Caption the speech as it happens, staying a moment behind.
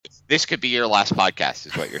This could be your last podcast,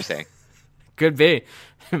 is what you're saying. Could be.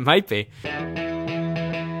 It might be.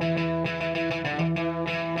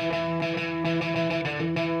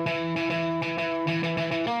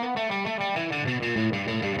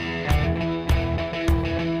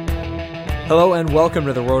 Hello and welcome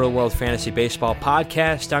to the Roto World Fantasy Baseball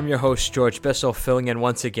Podcast. I'm your host, George Bissell, filling in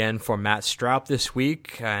once again for Matt Straub this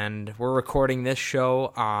week. And we're recording this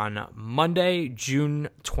show on Monday, June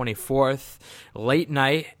 24th, late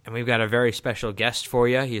night. And we've got a very special guest for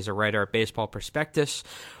you. He's a writer at Baseball Prospectus,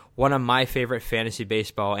 one of my favorite fantasy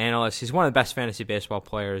baseball analysts. He's one of the best fantasy baseball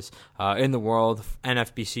players in the world,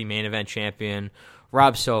 NFBC main event champion,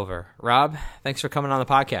 Rob Silver. Rob, thanks for coming on the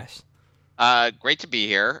podcast. Great to be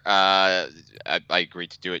here. I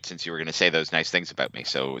agreed to do it since you were going to say those nice things about me.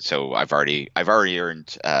 So I've already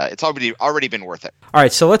earned. It's already been worth it. All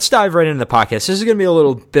right, so let's dive right into the podcast. This is going to be a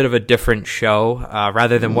little bit of a different show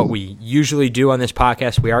rather than what we usually do on this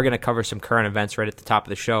podcast. We are going to cover some current events right at the top of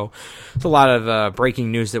the show. There's a lot of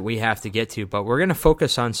breaking news that we have to get to, but we're going to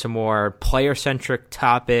focus on some more player-centric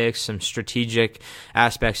topics, some strategic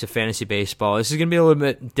aspects of fantasy baseball. This is going to be a little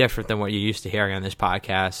bit different than what you're used to hearing on this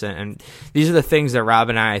podcast, and these are the things that Rob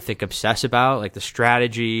and I think, obsess about, like the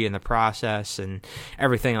strategy and the process and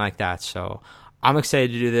everything like that. So I'm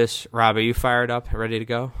excited to do this. Rob, are you fired up, ready to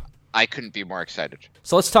go? I couldn't be more excited.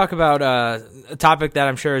 So let's talk about a topic that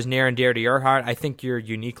I'm sure is near and dear to your heart. I think you're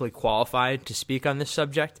uniquely qualified to speak on this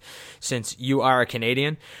subject since you are a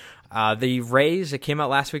Canadian. The Rays, it came out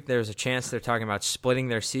last week, there's a chance they're talking about splitting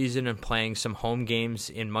their season and playing some home games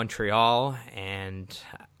in Montreal. And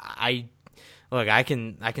Look, I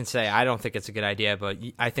can say I don't think it's a good idea, but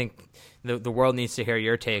I think the world needs to hear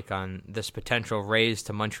your take on this potential Rays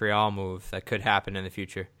to Montreal move that could happen in the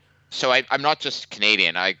future. So I'm not just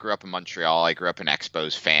Canadian. I grew up in Montreal. I grew up an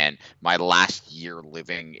Expos fan. My last year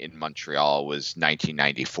living in Montreal was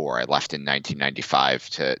 1994. I left in 1995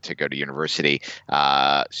 to go to university.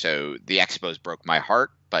 So the Expos broke my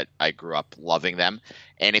heart, but I grew up loving them.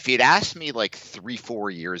 And if you'd asked me like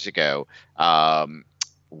 3-4 years ago,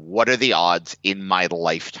 what are the odds in my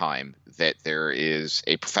lifetime that there is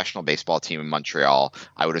a professional baseball team in Montreal,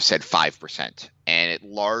 I would have said 5%. And it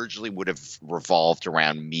largely would have revolved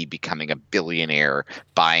around me becoming a billionaire,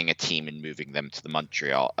 buying a team and moving them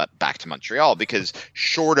to back to Montreal, because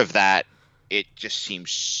short of that, it just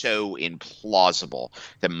seems so implausible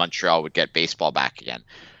that Montreal would get baseball back again.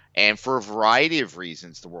 And for a variety of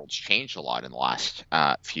reasons, the world's changed a lot in the last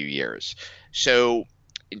few years. So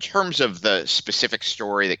in terms of the specific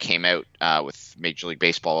story that came out with Major League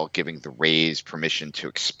Baseball giving the Rays permission to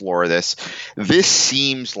explore this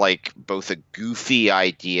seems like both a goofy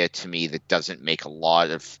idea to me that doesn't make a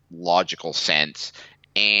lot of logical sense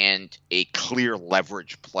and a clear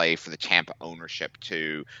leverage play for the Tampa ownership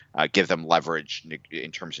to give them leverage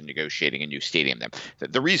in terms of negotiating a new stadium.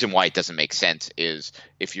 The reason why it doesn't make sense is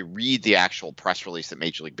if you read the actual press release that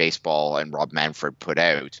Major League Baseball and Rob Manfred put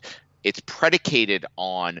out, it's predicated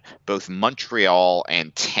on both Montreal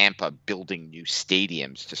and Tampa building new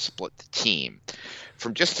stadiums to split the team.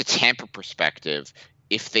 From just a Tampa perspective,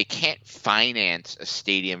 if they can't finance a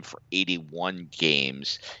stadium for 81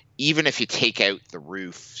 games, even if you take out the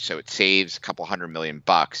roof so it saves a couple $100 million,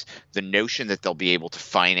 the notion that they'll be able to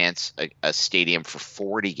finance a stadium for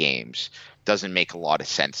 40 games doesn't make a lot of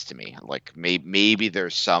sense to me. Like maybe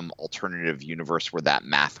there's some alternative universe where that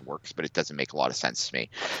math works, but it doesn't make a lot of sense to me.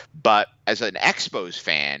 But as an Expos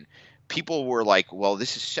fan, people were like, well,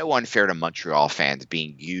 this is so unfair to Montreal fans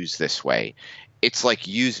being used this way. It's like,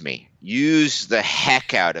 use me. Use the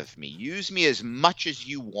heck out of me. Use me as much as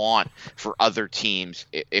you want for other teams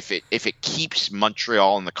if it keeps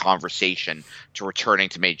Montreal in the conversation to returning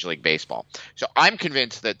to Major League Baseball. So I'm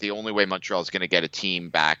convinced that the only way Montreal is going to get a team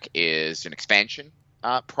back is an expansion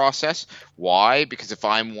process. Why? Because if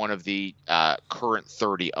I'm one of the current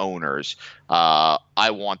 30 owners, I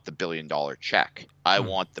want the $1 billion check. I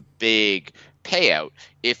want the big payout.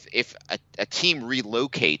 If a team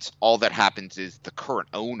relocates, all that happens is the current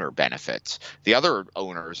owner benefits. The other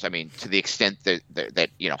owners, I mean, to the extent that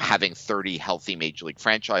having 30 healthy Major League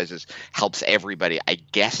franchises helps everybody, I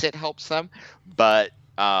guess it helps them. But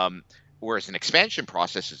whereas an expansion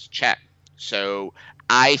process is a check. So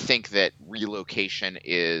I think that relocation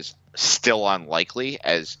is still unlikely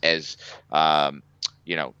as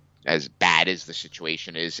as bad as the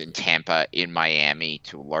situation is in Tampa, in Miami,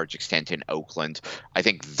 to a large extent in Oakland, I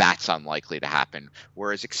think that's unlikely to happen.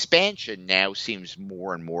 Whereas expansion now seems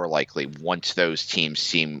more and more likely once those teams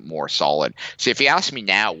seem more solid. So if you ask me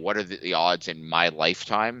now, what are the odds in my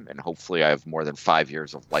lifetime, and hopefully I have more than 5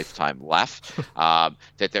 years of lifetime left,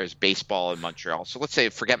 that there's baseball in Montreal. So let's say,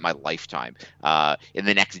 forget my lifetime, in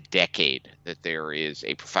the next decade, that there is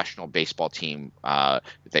a professional baseball team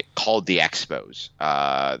that called the Expos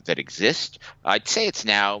that exist. I'd say it's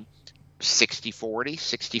now 60-40,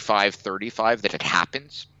 65-35 that it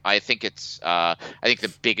happens. I think I think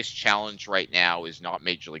the biggest challenge right now is not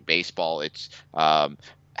Major League Baseball. It's how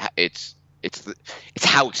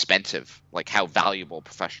expensive, like how valuable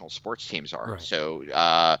professional sports teams are. Right. So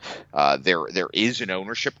there is an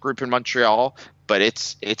ownership group in Montreal, but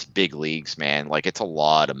it's big leagues, man. Like it's a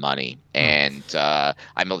lot of money, and I'm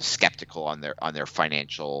a little skeptical on their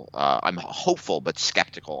financial. I'm hopeful, but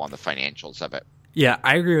skeptical on the financials of it. Yeah,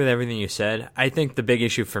 I agree with everything you said. I think the big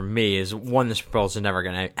issue for me is, one, this proposal is never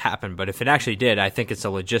going to happen, but if it actually did, I think it's a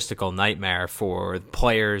logistical nightmare for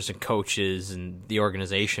players and coaches and the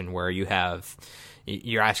organization, where you're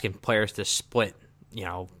asking players to split,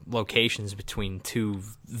 locations between two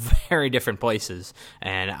very different places,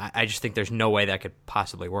 and I just think there's no way that could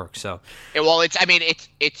possibly work. So, well, it's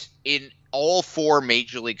in all 4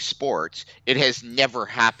 major league sports, it has never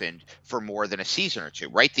happened for more than a season or two,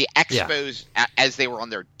 right? The Expos, as they were on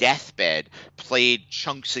their deathbed, played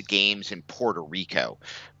chunks of games in Puerto Rico.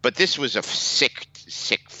 But this was a sick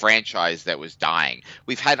franchise that was dying.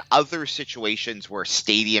 We've had other situations where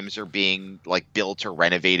stadiums are being like built or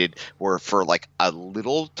renovated where for like a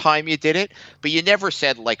little time you did it, but you never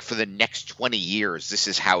said like for the next 20 years, this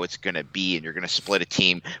is how it's going to be. And you're going to split a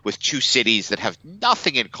team with 2 cities that have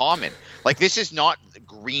nothing in common. Like this is not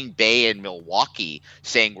Green Bay and Milwaukee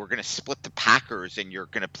saying we're going to split the Packers and you're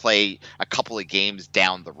going to play a couple of games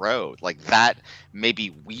down the road. Like that may be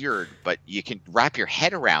weird, but you can wrap your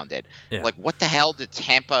head around it. Yeah. Like what the hell did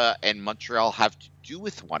Tampa and Montreal have to do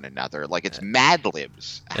with one another? Like it's Mad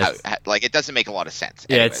Libs. Like it doesn't make a lot of sense.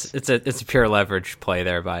 Yeah, anyways. It's a pure leverage play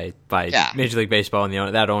there by Major League Baseball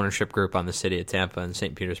and that ownership group on the city of Tampa and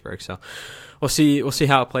St. Petersburg. So we'll see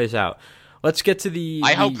how it plays out. Let's get to the.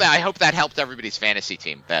 I hope that helped everybody's fantasy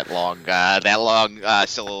team. That long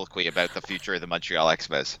soliloquy about the future of the Montreal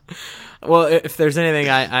Expos. Well, if there's anything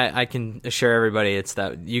I can assure everybody, it's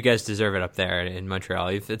that you guys deserve it up there in Montreal.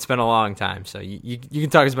 It's been a long time, so you can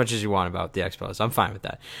talk as much as you want about the Expos. I'm fine with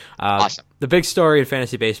that. Awesome. The big story in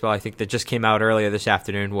fantasy baseball, I think, that just came out earlier this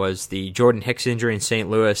afternoon was the Jordan Hicks injury in St.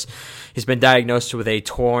 Louis. He's been diagnosed with a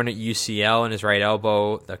torn UCL in his right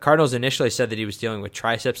elbow. The Cardinals initially said that he was dealing with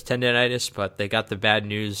triceps tendonitis, but they got the bad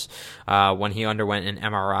news when he underwent an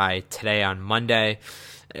MRI today on Monday.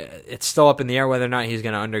 It's still up in the air whether or not he's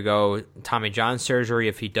going to undergo Tommy John surgery.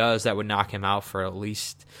 If he does, that would knock him out for at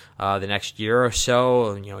least the next year or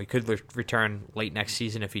so. He could return late next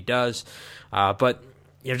season if he does. But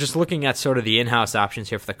just looking at sort of the in-house options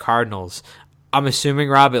here for the Cardinals, I'm assuming,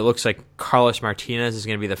 Rob, it looks like Carlos Martinez is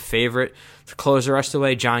going to be the favorite to close the rest of the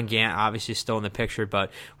way. John Gant obviously still in the picture, but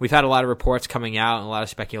we've had a lot of reports coming out and a lot of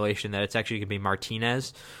speculation that it's actually going to be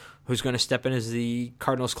Martinez who's going to step in as the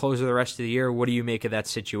Cardinals closer the rest of the year. What do you make of that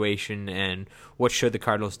situation, and what should the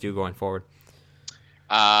Cardinals do going forward?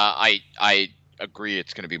 I agree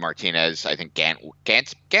it's going to be Martinez. I think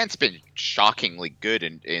Gant's been shockingly good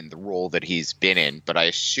in the role that he's been in, but I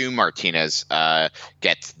assume Martinez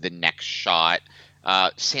gets the next shot.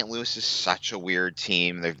 St. Louis is such a weird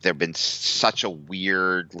team. They've been such a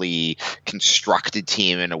weirdly constructed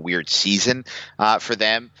team in a weird season for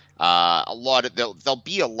them. There'll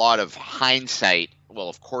be a lot of hindsight. Well,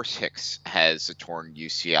 of course, Hicks has a torn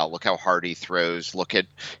UCL. Look how hard he throws. Look at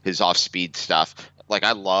his off-speed stuff. Like,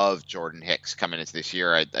 I love Jordan Hicks coming into this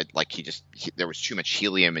year. There was too much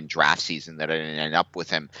helium in draft season that I didn't end up with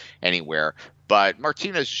him anywhere. But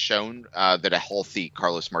Martinez has shown that a healthy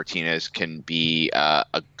Carlos Martinez can be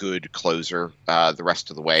a good closer the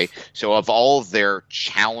rest of the way. So of all of their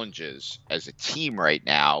challenges as a team right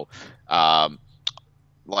now,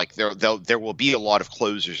 there will be a lot of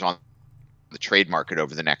closers on the trade market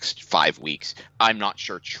over the next 5 weeks. I'm not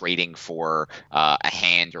sure trading for a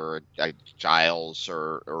Hand or a Giles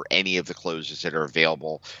or any of the closers that are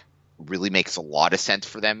available really makes a lot of sense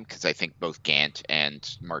for them, because I think both Gant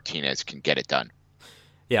and Martinez can get it done.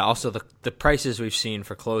 Yeah, also the prices we've seen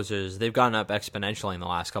for closers, they've gone up exponentially in the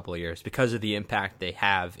last couple of years because of the impact they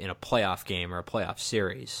have in a playoff game or a playoff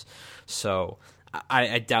series. So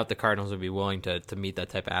I doubt the Cardinals would be willing to meet that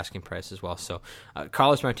type of asking price as well. So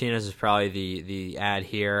Carlos Martinez is probably the ad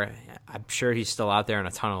here. I'm sure he's still out there in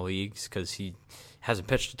a ton of leagues because hasn't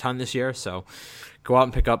pitched a ton this year, so go out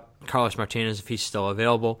and pick up Carlos Martinez if he's still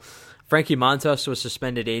available. Frankie Montas was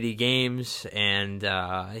suspended 80 games, and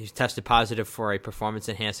he's tested positive for a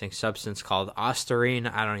performance-enhancing substance called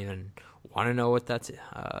Ostarine. I don't even want to know what that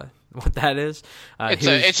is.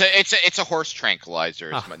 It's a horse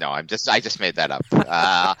tranquilizer. Oh. No, I just made that up.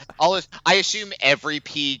 I assume every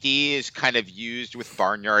PD is kind of used with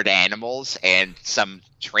barnyard animals, and some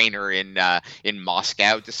trainer in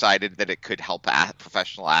Moscow decided that it could help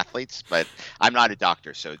professional athletes. But I'm not a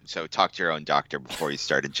doctor, so talk to your own doctor before you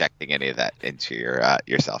start injecting any of that into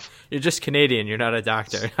yourself. You're just Canadian. You're not a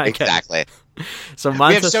doctor. Exactly. So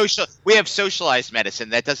we have socialized medicine.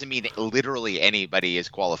 That doesn't mean literally anybody is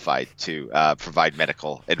qualified to provide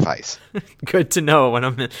medical advice. Good to know when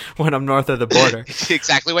I'm north of the border.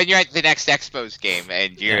 Exactly. When you're at the next Expos game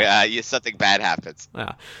and something bad happens.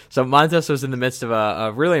 Yeah. So Montas was in the midst of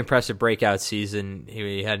a really impressive breakout season.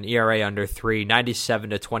 He had an ERA under 3,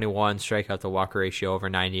 97-21 strikeout to walk ratio over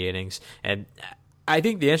 90 innings, and I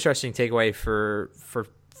think the interesting takeaway for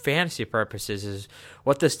fantasy purposes is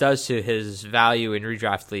what this does to his value in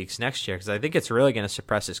redraft leagues next year, because I think it's really going to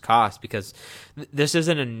suppress his cost, because this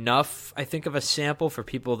isn't enough, I think, of a sample for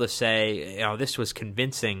people to say, this was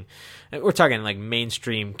convincing. We're talking like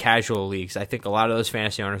mainstream casual leagues. I think a lot of those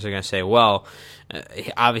fantasy owners are going to say, well,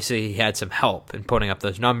 obviously he had some help in putting up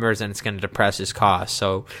those numbers, and it's going to depress his cost.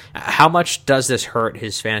 So how much does this hurt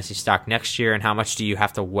his fantasy stock next year, and how much do you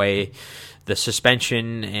have to weigh the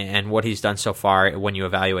suspension and what he's done so far when you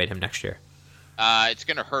evaluate him next year? It's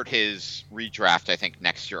going to hurt his redraft, I think,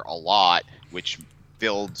 next year a lot, which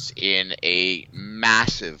builds in a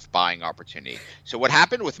massive buying opportunity. So what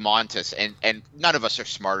happened with Montas, and none of us are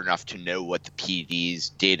smart enough to know what the PDs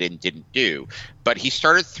did and didn't do, but he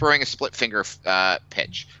started throwing a split finger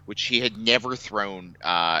pitch, which he had never thrown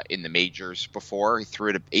in the majors before. He threw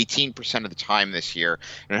it 18% of the time this year,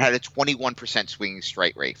 and it had a 21% swinging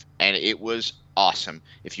strike rate, and it was awesome.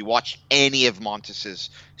 If you watch any of Montas's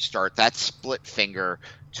start, that split finger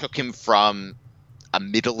took him from a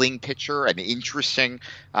middling pitcher, an interesting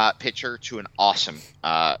pitcher, to an awesome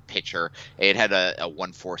pitcher. It had a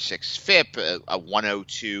 1.46 FIP, a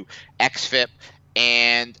 102 xFIP,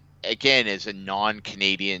 and again, as a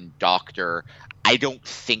non-Canadian doctor, I don't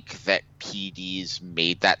think that PDs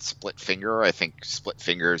made that split finger. I think split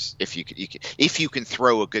fingers, if you can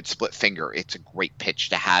throw a good split finger, it's a great pitch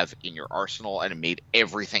to have in your arsenal, and it made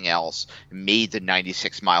everything else, made the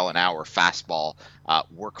 96 mile an hour fastball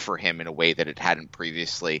work for him in a way that it hadn't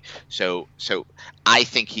previously. So I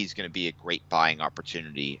think he's going to be a great buying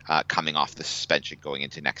opportunity coming off the suspension going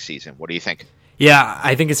into next season. What do you think? Yeah,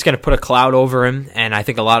 I think it's going to put a cloud over him, and I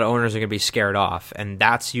think a lot of owners are going to be scared off, and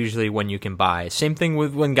that's usually when you can buy. Same thing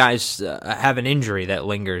with when guys have an injury that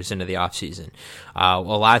lingers into the offseason. A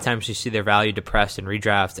lot of times you see their value depressed in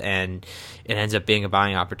redraft, and it ends up being a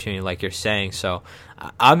buying opportunity like you're saying. So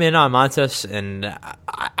I'm in on Montas, and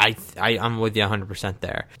I'm with you 100%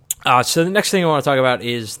 there. So the next thing I want to talk about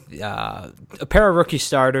is a pair of rookie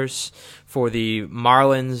starters for the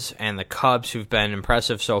Marlins and the Cubs who've been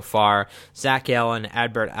impressive so far. Zach Gallen,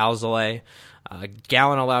 Adbert Alzolay.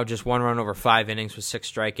 Gallen allowed just 1 run over 5 innings with 6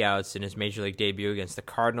 strikeouts in his Major League debut against the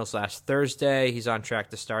Cardinals last Thursday. He's on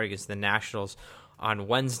track to start against the Nationals on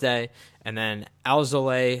Wednesday. And then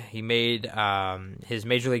Alzolay, he made his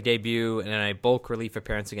Major League debut in a bulk relief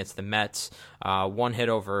appearance against the Mets. 1 hit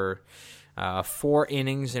over 4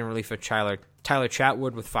 innings in relief of Tyler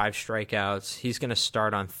Chatwood with 5 strikeouts. He's going to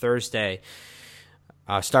start on Tuesday,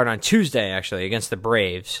 actually, against the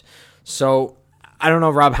Braves. So I don't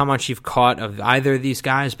know, Rob, how much you've caught of either of these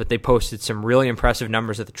guys, but they posted some really impressive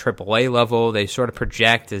numbers at the AAA level. They sort of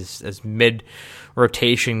project as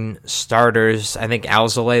mid-rotation starters. I think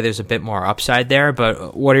Alzolay, there's a bit more upside there,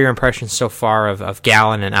 but what are your impressions so far of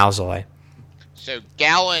Gallen and Alzolay? So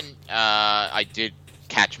Gallen, I did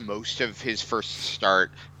catch most of his first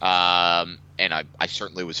start, and I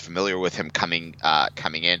certainly was familiar with him coming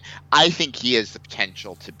in. I think he has the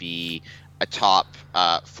potential to be a top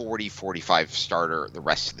 40-45 starter the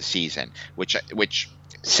rest of the season, which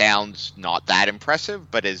sounds not that impressive,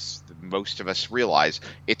 but as most of us realize,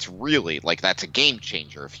 it's really that's a game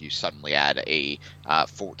changer if you suddenly add a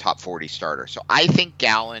top 40 starter. So I think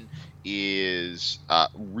Gallen is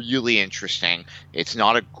really interesting. It's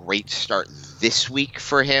not a great start this week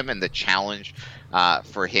for him, and the challenge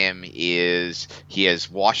for him is he has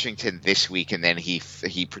Washington this week, and then he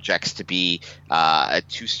projects to be a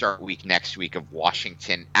 2-start week next week of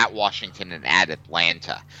Washington and at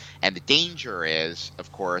Atlanta. And the danger is,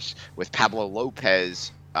 of course, with Pablo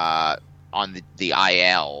Lopez on the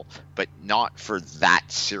IL, but not for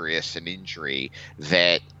that serious an injury,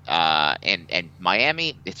 that And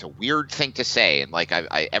Miami, it's a weird thing to say, and like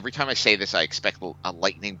I every time I say this, I expect a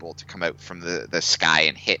lightning bolt to come out from the sky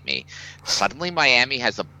and hit me. Suddenly, Miami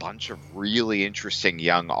has a bunch of really interesting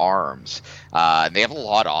young arms, and they have a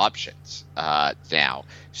lot of options now.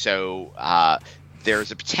 So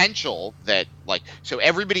there's a potential that so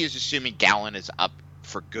everybody is assuming Gallen is up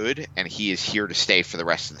for good and he is here to stay for the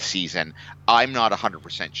rest of the season. I'm not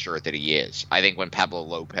 100% sure that he is. I think when Pablo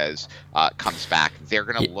Lopez comes back, they're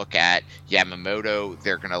going to look at Yamamoto,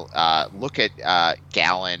 they're going to look at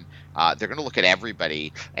Gallen, they're going to look at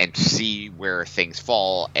everybody and see where things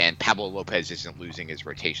fall, and Pablo Lopez isn't losing his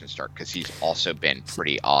rotation start because he's also been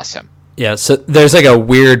pretty awesome. Yeah, so there's like a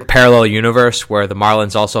weird parallel universe where the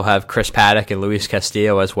Marlins also have Chris Paddock and Luis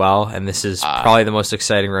Castillo as well, and this is probably the most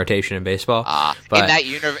exciting rotation in baseball. But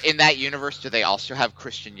in that universe, do they also have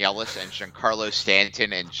Christian Yelich and Giancarlo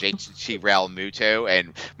Stanton and JT Realmuto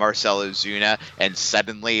and Marcelo Zuna, and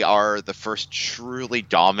suddenly are the first truly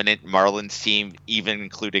dominant Marlins team, even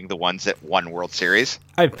including the ones that won World Series?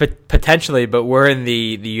 Potentially, but we're in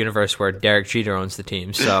the universe where Derek Jeter owns the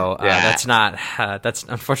team, so that's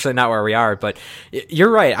unfortunately not where we are. But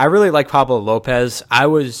you're right. I really like Pablo Lopez. I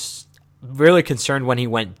was really concerned when he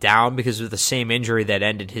went down because of the same injury that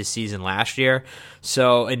ended his season last year.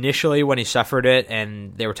 So initially when he suffered it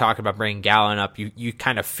and they were talking about bringing Gallen up, you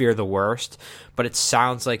kind of fear the worst. But it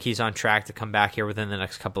sounds like he's on track to come back here within the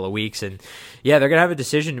next couple of weeks. And yeah, they're going to have a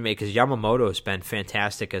decision to make because Yamamoto has been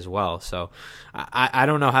fantastic as well. So I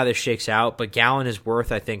don't know how this shakes out, but Gallen is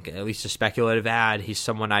worth, I think, at least a speculative ad. He's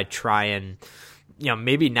someone I'd try and,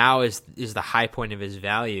 maybe now is the high point of his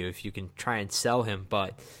value if you can try and sell him.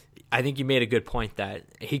 But I think you made a good point that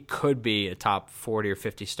he could be a top 40 or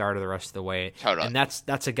 50 starter the rest of the way. Totally. And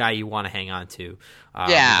that's a guy you want to hang on to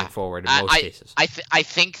moving forward in most cases. I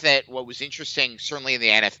think that what was interesting, certainly in the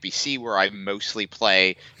NFBC where I mostly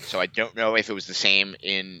play, so I don't know if it was the same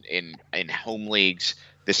in home leagues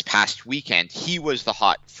this past weekend, he was the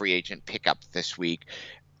hot free agent pickup this week.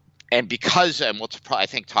 And because, and we'll I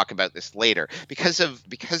think talk about this later, because of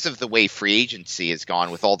the way free agency has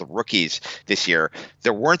gone with all the rookies this year,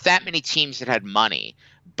 there weren't that many teams that had money,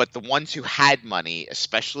 but the ones who had money,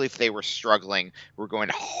 especially if they were struggling, were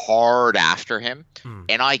going hard after him.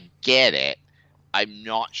 And I get it. I'm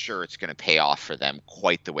not sure it's going to pay off for them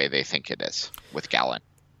quite the way they think it is with Gallen.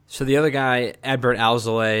 So the other guy, Adbert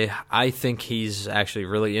Alzolay, I think he's actually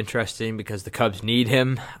really interesting because the Cubs need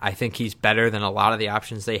him. I think he's better than a lot of the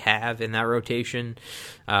options they have in that rotation.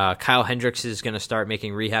 Kyle Hendricks is going to start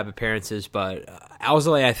making rehab appearances, but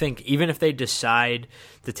Alzolay, I think, even if they decide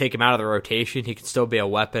to take him out of the rotation, he can still be a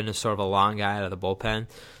weapon as sort of a long guy out of the bullpen.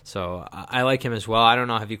 So I like him as well. I don't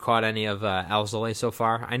know, have you caught any of Alzolay so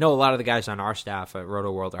far? I know a lot of the guys on our staff at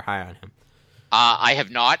Roto World are high on him. I have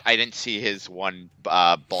not. I didn't see his one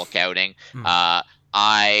bulk outing.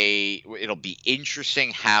 It'll be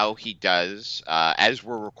interesting how he does as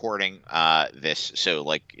we're recording this. So,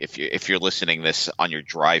 like, if you're listening this on your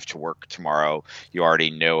drive to work tomorrow, you already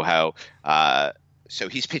know how. So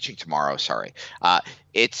he's pitching tomorrow. Sorry,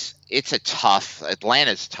 it's a tough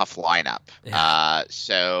Atlanta's a tough lineup. Yeah.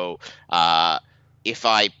 So if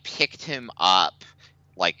I picked him up,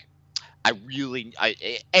 like.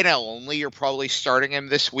 NL only, you're probably starting him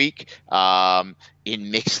this week. In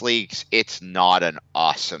mixed leagues, it's not an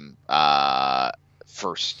awesome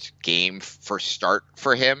first start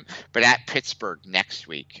for him. But at Pittsburgh next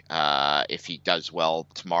week, if he does well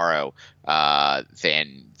tomorrow,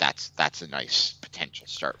 then that's a nice potential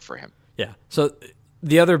start for him. Yeah. So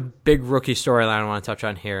the other big rookie storyline I want to touch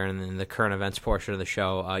on here and in the current events portion of the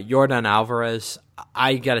show, Yordan Alvarez,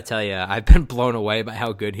 I got to tell you, I've been blown away by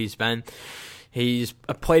how good he's been. He's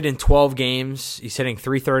played in 12 games. He's hitting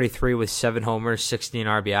 .333 with 7 homers, 16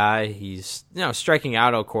 RBI. He's striking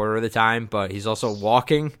out a quarter of the time, but he's also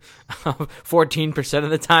walking 14% of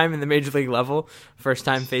the time in the major league level. First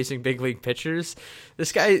time facing big league pitchers.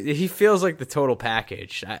 This guy, he feels like the total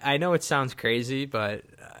package. I know it sounds crazy, but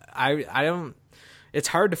I don't. It's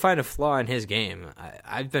hard to find a flaw in his game.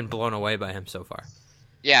 I've been blown away by him so far.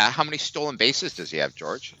 Yeah, how many stolen bases does he have,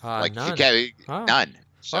 George? None. None.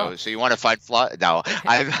 So you want to find flaw? No,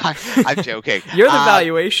 I'm joking. You're the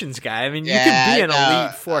valuations guy. I mean, you could be an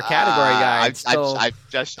elite 4 category guy. I'm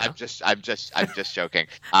just joking.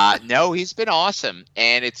 No, he's been awesome,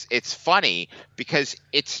 and it's funny because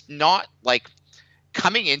it's not like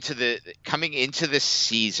coming into this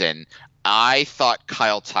season. I thought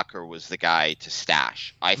Kyle Tucker was the guy to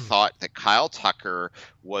stash. I thought that Kyle Tucker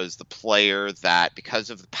was the player that,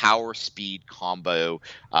 because of the power speed combo,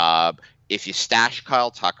 if you stash Kyle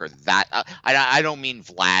Tucker, that I don't mean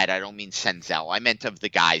Vlad, I don't mean Senzel. I meant of the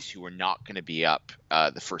guys who are not going to be up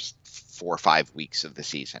the first 4 or 5 weeks of the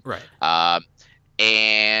season. Right.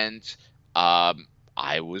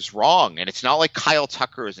 I was wrong, and it's not like Kyle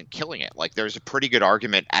Tucker isn't killing it. Like, there's a pretty good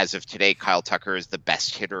argument as of today. Kyle Tucker is the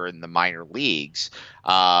best hitter in the minor leagues,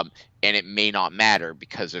 and it may not matter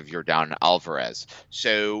because of Yordan Alvarez.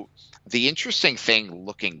 So the interesting thing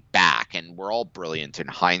looking back, and we're all brilliant in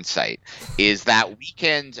hindsight, is that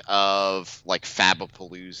weekend of like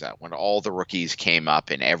Fabapalooza when all the rookies came up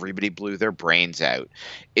and everybody blew their brains out.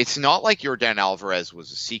 It's not like Yordan Alvarez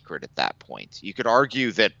was a secret at that point. You could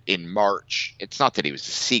argue that in March, it's not that he was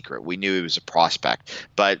a secret. We knew he was a prospect,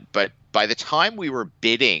 but by the time we were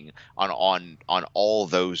bidding on all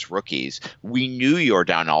those rookies, we knew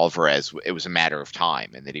Yordan Alvarez, it was a matter of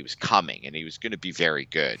time, and that he was coming, and he was going to be very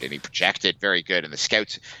good, and he projected very good, and the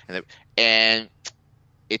scouts and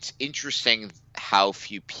it's interesting how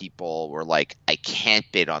few people were like, I can't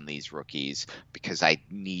bid on these rookies because I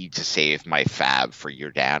need to save my fab for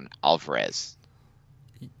Yordan Alvarez.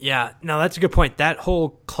 Yeah, no, that's a good point. That whole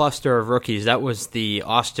cluster of rookies, that was the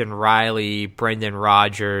Austin Riley, Brendan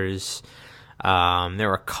Rodgers. There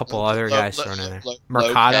were a couple other guys thrown in there.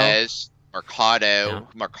 Mercado,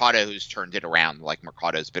 who's turned it around. Like,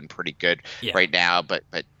 Mercado's been pretty good right now, but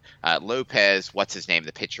Lopez, what's his name,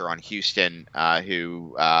 the pitcher on Houston,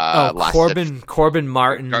 who Corbin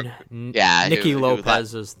Martin, Nicky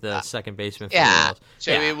Lopez is the second baseman for the Royals.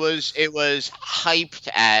 So it was hyped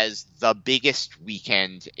as the biggest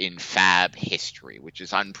weekend in Fab history, which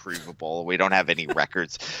is unprovable. We don't have any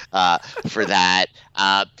records for that.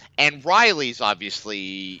 And Riley's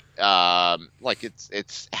obviously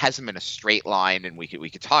it hasn't been a straight line, and we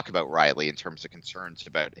could talk about Riley in terms of concerns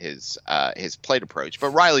about his plate approach. But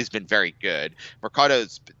Riley's been very good.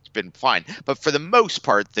 Mercado's been fine, but for the most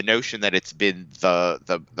part, the notion that it's been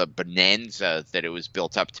the bonanza that it was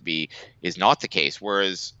built up to be is not the case.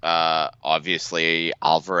 Whereas obviously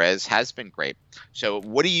Alvarez has been great. So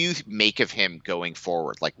what do you make of him going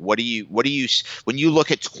forward? Like, what do you when you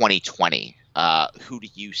look at 2020? Who do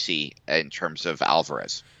you see in terms of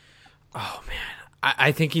Alvarez? Oh man,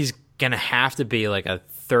 I think he's gonna have to be like a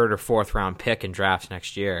third or fourth round pick in drafts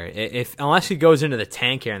next year. Unless he goes into the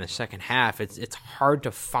tank here in the second half, it's hard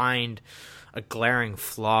to find a glaring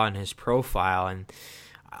flaw in his profile. And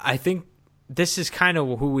I think this is kind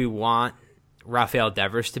of who we want Rafael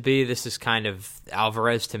Devers to be. This is kind of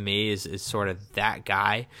Alvarez to me is sort of that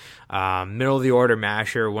guy. Middle of the order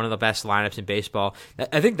masher, one of the best lineups in baseball.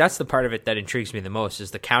 I think that's the part of it that intrigues me the most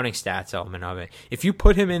is the counting stats element of it. If you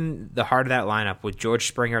put him in the heart of that lineup with George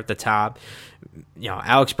Springer at the top,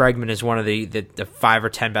 Alex Bregman is one of the 5 or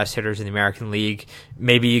 10 best hitters in the American League.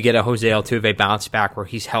 Maybe you get a Jose Altuve bounce back where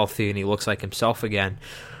he's healthy and he looks like himself again.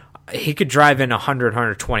 He could drive in 100,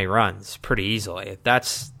 120 runs pretty easily.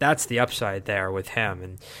 That's the upside there with him.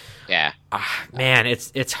 And man,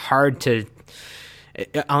 it's hard to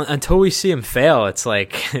until we see him fail. It's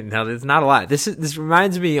like no, there's not a lot. This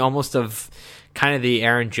reminds me almost of kind of the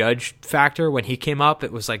Aaron Judge factor when he came up.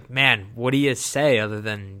 It was like, man, what do you say other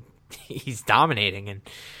than he's dominating? And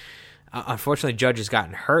unfortunately, Judge has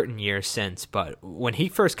gotten hurt in years since. But when he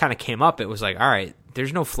first kind of came up, it was like, all right,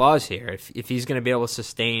 there's no flaws here. If he's going to be able to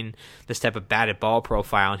sustain this type of batted ball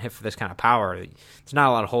profile and hit for this kind of power, there's not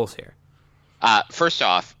a lot of holes here. First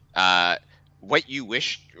off, what you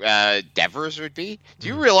wish Devers would be? Do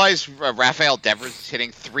you realize Rafael Devers is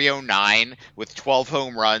hitting .309 with 12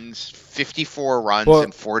 home runs, 54 runs,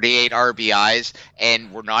 and 48 RBIs,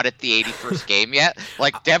 and we're not at the 81st game yet?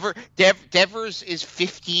 Like, Devers is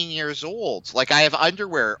 15 years old. Like, I have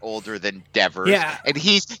underwear older than Devers, and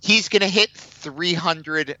he's going to hit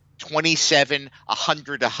 327,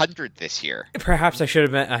 100 this year. Perhaps I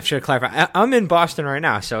should have clarified. I'm in Boston right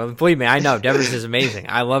now, so believe me, I know Devers is amazing.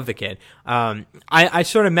 I love the kid. I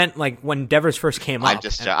sort of meant like when Devers first came up. I'm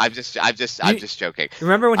just joking.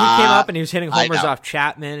 Remember when he came up and he was hitting homers off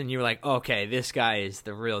Chapman, and you were like, okay, this guy is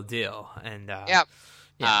the real deal. And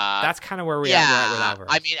that's kind of where we are with Alvarez.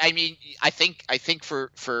 I mean, I think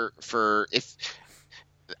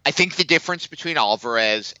I think the difference between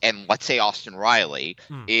Alvarez and, let's say, Austin Riley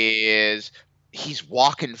is he's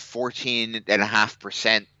walking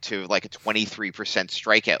 14.5% to like a 23%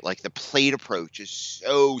 strikeout. Like, the plate approach is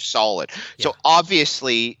so solid. Yeah. So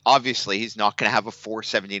obviously he's not going to have a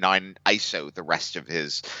 479 ISO the rest of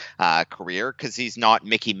his career because he's not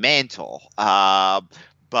Mickey Mantle.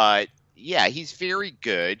 But yeah, he's very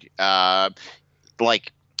good.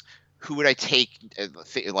 who would I take?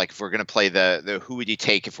 Like, if we're going to play the who would you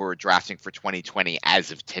take if we were drafting for 2020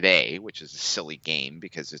 as of today, which is a silly game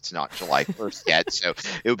because it's not July 1st yet. So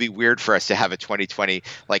it would be weird for us to have a 2020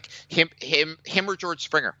 like him or George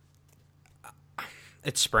Springer.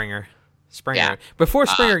 It's Springer. Yeah. Before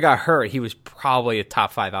Springer got hurt, he was probably a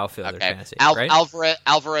top 5 outfielder. Okay. Fantasy, right?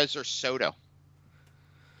 Alvarez or Soto.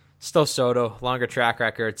 Still Soto, longer track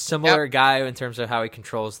record, similar guy in terms of how he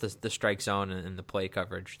controls the strike zone and the play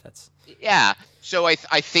coverage. So I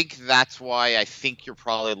think that's why I think you're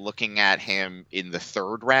probably looking at him in the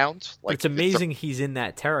 3rd round. Like, it's amazing he's in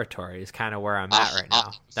that territory. Is kind of where I'm at right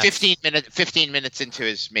now. 15 minutes into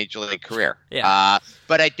his major league career. Yeah.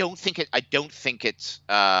 But I don't think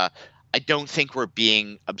we're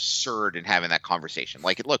being absurd in having that conversation.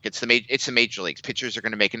 Like, look, it's the major leagues. Pitchers are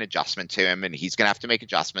going to make an adjustment to him, and he's going to have to make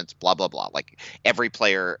adjustments. Blah blah blah. Like every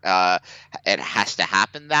player, it has to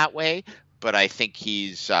happen that way. But I think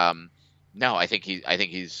he's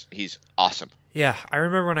he's awesome. Yeah, I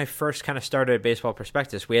remember when I first kind of started at Baseball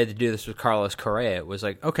Prospectus, we had to do this with Carlos Correa. It was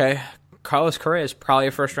like, okay, Carlos Correa is probably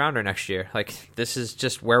a first rounder next year. Like, this is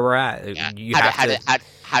just where we're at. Yeah.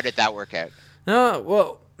 How did that work out?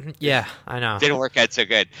 Well. Yeah, I know. Didn't work out so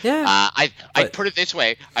good. Yeah. I'd put it this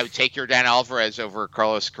way. I would take Yordan Alvarez over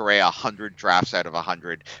Carlos Correa 100 drafts out of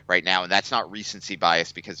 100 right now, and that's not recency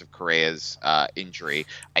bias because of Correa's injury.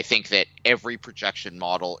 I think that every projection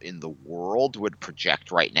model in the world would project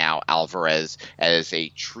right now Alvarez as a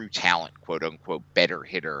true talent, quote-unquote, better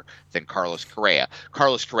hitter than Carlos Correa.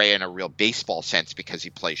 Carlos Correa in a real baseball sense because he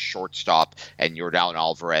plays shortstop, and Yordan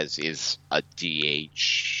Alvarez is a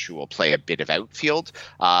DH who will play a bit of outfield.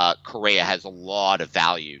 Correa has a lot of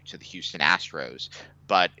value to the Houston Astros,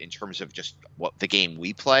 but in terms of just what the game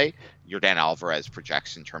we play, Yordan Alvarez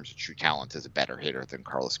projects in terms of true talent as a better hitter than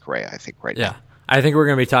Carlos Correa, I think, right now. Yeah, I think we're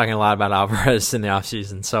going to be talking a lot about Alvarez in the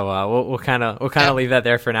offseason, so we'll kind of leave that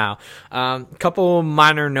there for now. Couple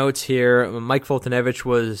minor notes here. Mike Foltynewicz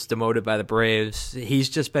was demoted by the Braves. He's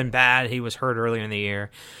just been bad. He was hurt earlier in the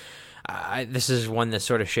year. This is one that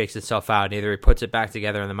sort of shakes itself out. Either he puts it back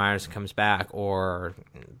together in the minors and comes back, or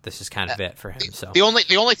this is kind of it for him. So the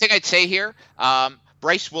only thing I'd say here,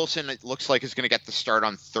 Bryce Wilson, it looks like, is going to get the start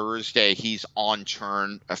on Thursday. He's on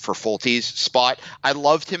turn for Folty's spot. I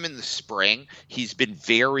loved him in the spring. He's been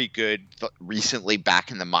very good recently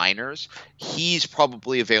back in the minors. He's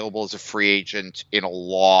probably available as a free agent in a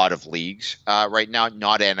lot of leagues right now,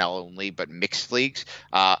 not NL only, but mixed leagues.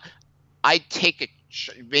 I'd take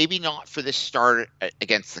maybe not for this start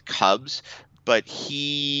against the Cubs, but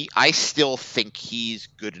I still think he's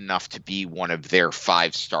good enough to be one of their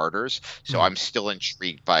 5 starters. So I'm still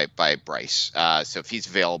intrigued by Bryce. So if he's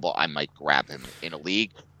available, I might grab him in a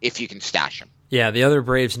league if you can stash him. Yeah, the other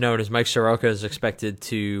Braves note is Mike Soroka is expected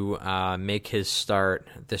to make his start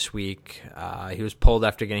this week. He was pulled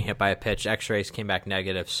after getting hit by a pitch. X-rays came back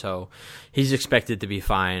negative, so he's expected to be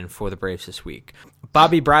fine for the Braves this week.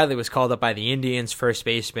 Bobby Bradley was called up by the Indians, first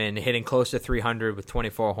baseman, hitting close to 300 with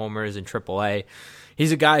 24 homers in AAA.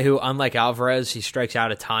 He's a guy who, unlike Alvarez, he strikes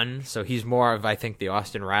out a ton, so he's more of, I think, the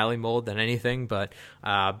Austin Riley mold than anything. But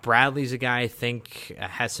Bradley's a guy I think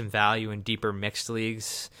has some value in deeper mixed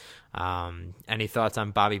leagues. Any thoughts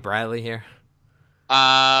on Bobby Bradley here?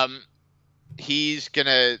 He's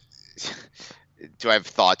gonna. Do I have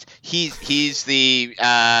thoughts? He's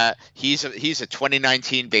a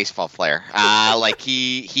 2019 baseball player. Like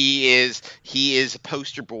he is a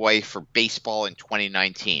poster boy for baseball in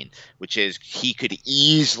 2019, which is he could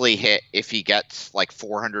easily hit if he gets like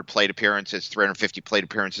 400 plate appearances, 350 plate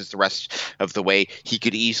appearances the rest of the way. He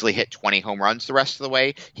could easily hit 20 home runs the rest of the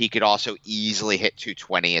way. He could also easily hit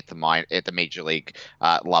 220 at the major league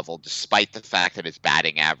level, despite the fact that his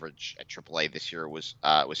batting average at AAA this year was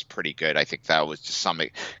pretty good. I think that was to some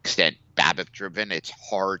extent BABIP driven. It's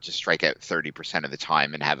hard to strike out 30% of the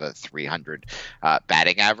time and have a 300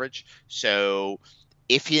 batting average. So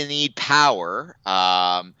if you need power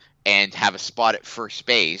and have a spot at first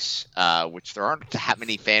base, which there aren't that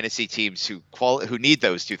many fantasy teams who need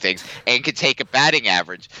those two things and can take a batting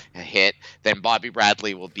average hit, then Bobby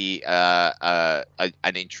Bradley will be an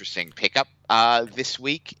interesting pickup this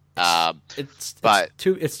week.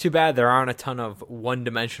 It's too bad there aren't a ton of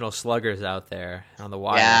one-dimensional sluggers out there on the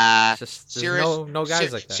wire. Yeah, there's no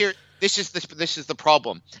guys like that. this is the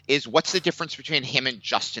problem. Is what's the difference between him and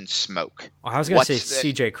Justin Smoke? Well, I was going to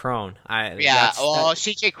say CJ Cron.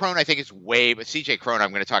 CJ Cron I think is but CJ Cron I'm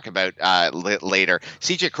going to talk about later.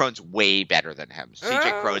 CJ Cron's way better than him.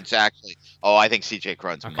 CJ Cron's actually. Oh, I think CJ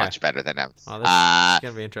Cron's much better than him. Oh, this is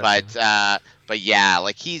going to be interesting. But yeah,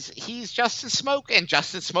 like he's Justin Smoke, and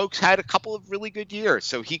Justin Smoke's had a couple of really good years,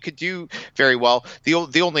 so he could do very well.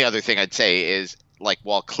 The only other thing I'd say is, like,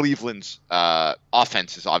 while Cleveland's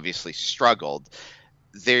offense has obviously struggled,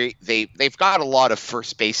 they've got a lot of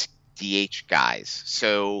first base DH guys.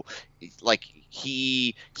 So, like,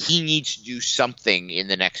 he needs to do something in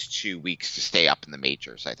the next 2 weeks to stay up in the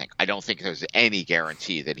majors. I don't think there's any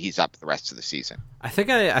guarantee that he's up the rest of the season. I think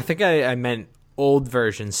I meant old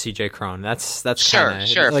version CJ Cron. That's sure,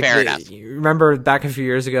 like, fair enough. You remember back a few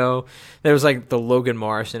years ago, there was like the Logan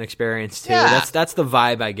Morrison experience too. Yeah. That's the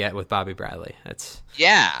vibe I get with Bobby Bradley. Anyways,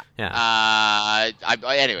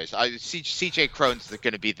 CJ Cron's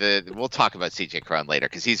going to be we'll talk about CJ Cron later,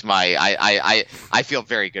 because he's I feel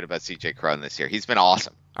very good about CJ Cron this year. He's been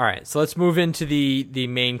awesome. All right, so let's move into the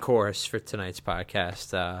main course for tonight's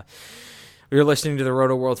podcast. You're listening to the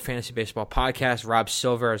Roto World Fantasy Baseball Podcast. Rob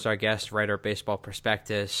Silver is our guest, writer of Baseball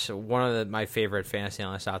Prospectus, one of my favorite fantasy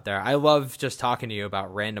analysts out there. I love just talking to you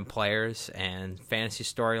about random players and fantasy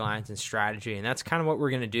storylines and strategy, and that's kind of what we're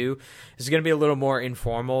going to do. It's going to be a little more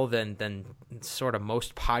informal than sort of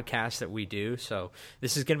most podcasts that we do, so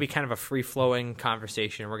this is going to be kind of a free-flowing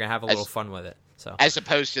conversation. We're going to have a little fun with it. So, as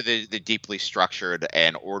opposed to the deeply structured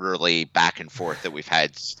and orderly back and forth that we've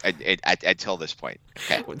had until this point.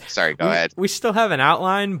 Okay, sorry, go ahead. We still have an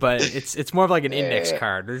outline, but it's more of like an index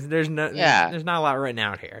card. There's not a lot written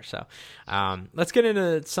out here. So let's get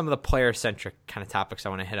into some of the player-centric kind of topics I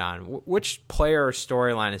want to hit on. Which player or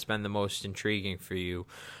storyline has been the most intriguing for you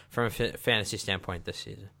from a fantasy standpoint this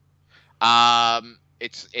season?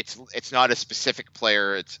 It's not a specific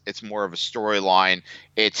player. It's more of a storyline.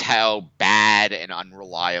 It's how bad and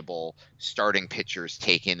unreliable starting pitchers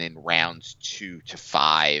taken in rounds 2 to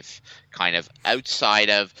 5, kind of outside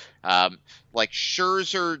of like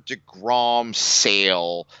Scherzer, DeGrom,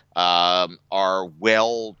 Sale are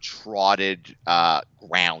well trodden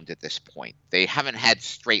ground at this point. They haven't had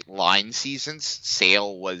straight line seasons.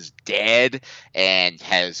 Sale was dead and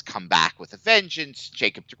has come back with a vengeance.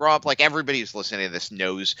 Jacob DeGrom, like, everybody who's listening to this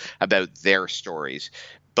knows about their stories.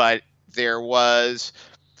 But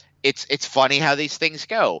it's funny how these things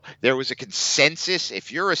go. There was a consensus,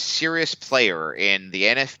 if you're a serious player in the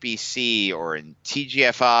NFBC or in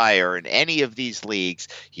TGFI or in any of these leagues,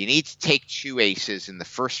 you need to take 2 aces in the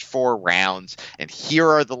first 4 rounds, and here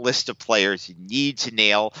are the list of players you need to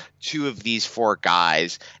nail 2 of these 4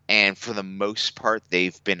 guys. And for the most part,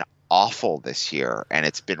 they've been awful this year, and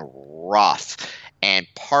it's been rough. And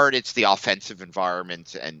part it's the offensive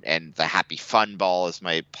environment and the happy fun ball, as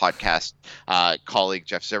my podcast colleague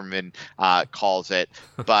Jeff Zimmerman calls it.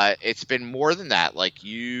 But it's been more than that. Like,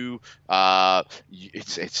 it's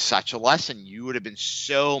such a lesson. You would have been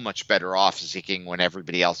so much better off zicking when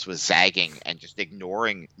everybody else was zagging and just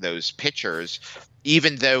ignoring those pitchers.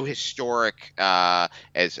 Even though historic,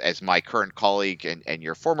 as my current colleague and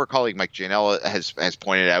your former colleague Mike Gianella has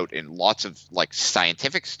pointed out in lots of, like,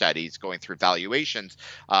 scientific studies going through valuations,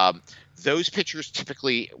 those pitchers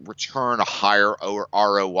typically return a higher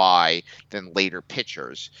ROI than later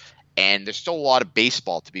pitchers. And there's still a lot of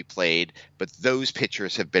baseball to be played, but those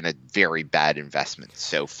pitchers have been a very bad investment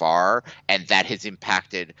so far, and that has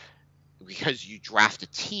impacted, because you draft a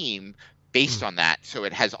team based on that, so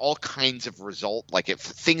it has all kinds of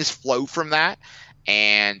things flow from that,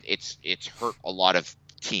 and it's hurt a lot of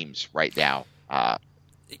teams right now.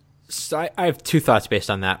 So I have 2 thoughts based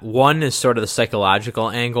on that. One is sort of the psychological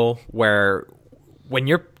angle, where when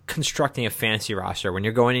you're constructing a fantasy roster, when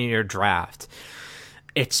you're going in your draft,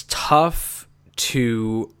 it's tough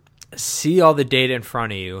to see all the data in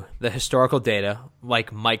front of you, the historical data,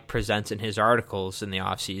 like Mike presents in his articles in the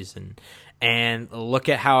offseason, and look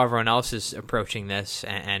at how everyone else is approaching this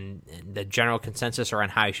and the general consensus around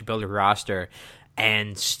how you should build a roster,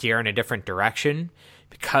 and steer in a different direction,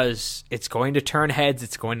 because it's going to turn heads.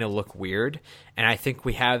 It's going to look weird. And I think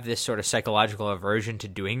we have this sort of psychological aversion to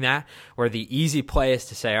doing that, where the easy play is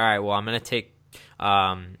to say, all right, well, I'm going to take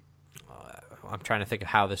I'm trying to think of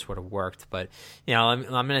how this would have worked, but I'm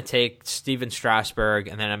going to take Steven Strasburg,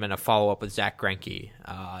 and then I'm going to follow up with Zach Greinke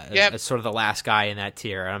as sort of the last guy in that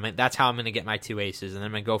tier. I mean, that's how I'm going to get my 2 aces, and then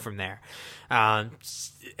I'm going to go from there.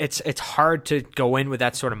 It's hard to go in with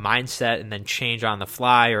that sort of mindset and then change on the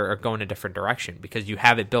fly or go in a different direction, because you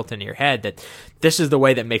have it built into your head that this is the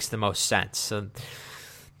way that makes the most sense. So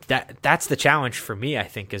that's the challenge for me, I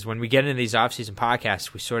think, is when we get into these offseason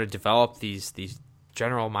podcasts, we sort of develop these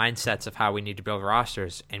general mindsets of how we need to build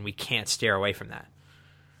rosters, and we can't steer away from that.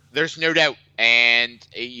 There's no doubt, and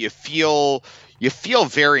you feel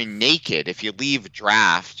very naked if you leave a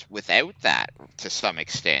draft without that to some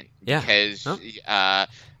extent. Yeah. Because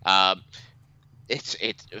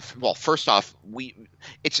well, first off,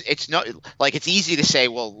 it's not like it's easy to say,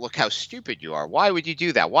 well, look how stupid you are. Why would you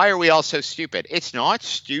do that? Why are we all so stupid? It's not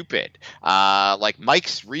stupid. Like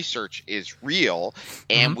Mike's research is real,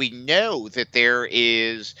 and we know that there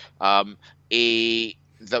is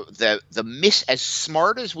as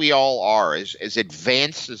smart as we all are, as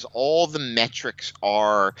advanced as all the metrics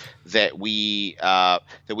are that we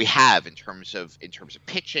have in terms of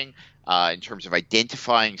pitching, in terms of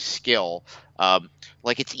identifying skill.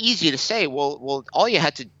 Like it's easy to say, well, all you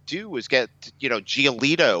had to do was get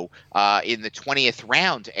Giolito in the 20th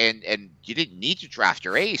round, and you didn't need to draft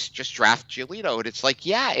your ace, just draft Giolito. And it's like,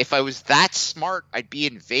 yeah, if I was that smart, I'd be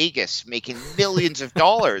in Vegas making millions of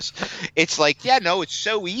dollars. It's like, yeah, no, it's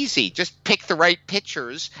so easy. Just pick the right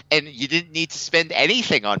pitchers, and you didn't need to spend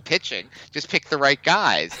anything on pitching. Just pick the right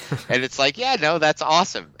guys. And it's like, yeah, no, that's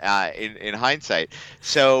awesome in hindsight.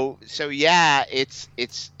 So yeah,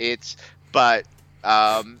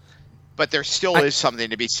 but there still is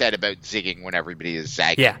something to be said about zigging when everybody is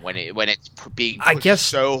zagging, when it's being pushed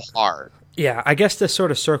so hard. Yeah, I guess to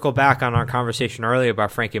sort of circle back on our conversation earlier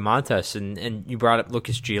about Frankie Montas, and you brought up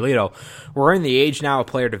Lucas Giolito, we're in the age now of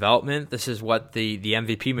player development. This is what the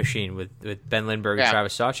MVP machine with Ben Lindbergh and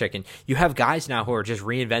Travis Sawchik, and you have guys now who are just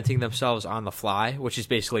reinventing themselves on the fly, which is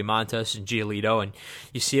basically Montas and Giolito, and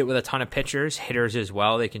you see it with a ton of pitchers, hitters as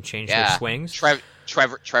well. They can change their swings.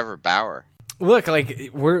 Trevor Bauer. Look,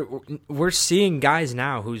 like we're seeing guys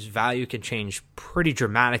now whose value can change pretty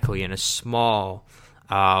dramatically in a small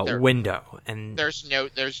window, and there's no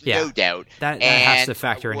doubt that has to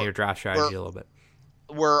factor into your draft strategy a little bit.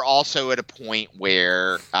 We're also at a point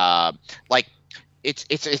where,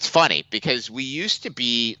 it's funny because we used to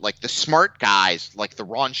be like the smart guys, like the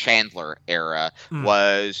Ron Chandler era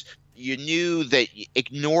was. You knew that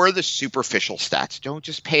ignore the superficial stats. Don't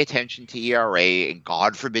just pay attention to ERA, and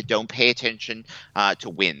God forbid, don't pay attention to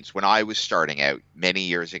wins. When I was starting out many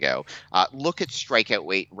years ago, look at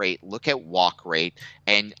strikeout rate, look at walk rate,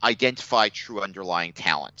 and identify true underlying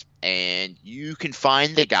talent. And you can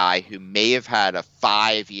find the guy who may have had a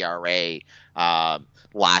 5 ERA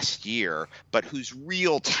last year, but whose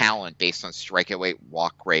real talent based on strikeout rate,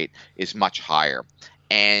 walk rate is much higher.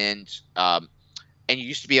 And you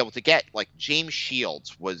used to be able to get like James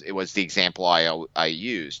Shields was the example I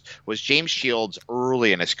used. Was James Shields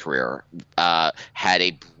early in his career had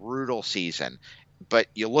a brutal season, but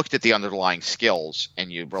you looked at the underlying skills and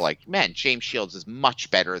you were like, man, James Shields is much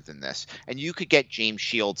better than this, and you could get James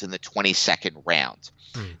Shields in the 22nd round.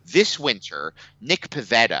 This winter, Nick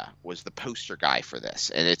Pivetta was the poster guy for this,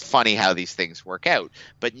 and it's funny how these things work out.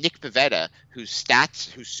 But Nick Pivetta, whose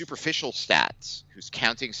superficial stats, whose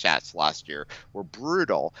counting stats last year were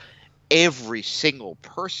brutal, every single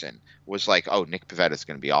person was like, "Oh, Nick Pivetta is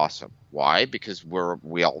going to be awesome." Why? Because we're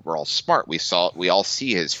all smart. We all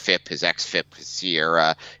see his FIP, his xFIP, his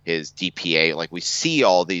SIERA, his DPA. Like we see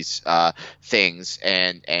all these things,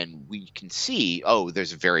 and we can see, oh,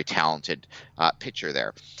 there's a very talented pitcher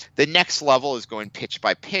there. The next level is going pitch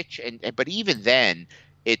by pitch, but even then,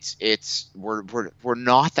 we're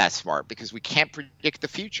not that smart because we can't predict the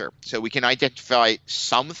future. So we can identify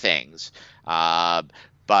some things.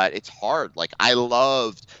 But it's hard. Like I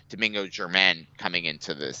loved Domingo Germán coming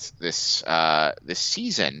into this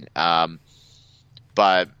season.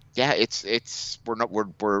 But yeah,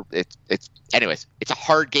 anyways, it's a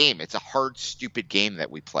hard game. It's a hard, stupid game that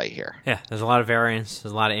we play here. Yeah, there's a lot of variance.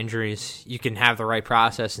 There's a lot of injuries. You can have the right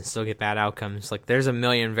process and still get bad outcomes. Like there's a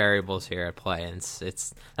million variables here at play, and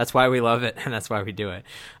it's that's why we love it and that's why we do it.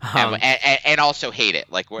 And also hate it.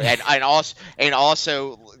 Like and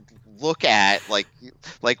also look at like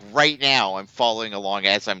right now I'm following along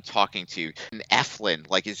as I'm talking to you. Eflin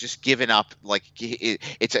like is just giving up. Like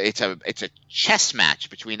it's a chess match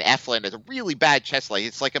between Eflin. It's a really bad chess. Like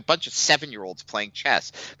it's like a bunch of 7-year-olds playing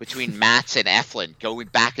chess between Matz and Eflin going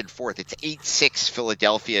back and forth. It's 8-6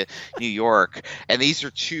 Philadelphia, New York, and these are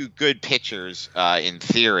two good pitchers in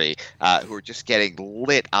theory who are just getting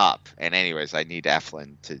lit up. And anyways, I need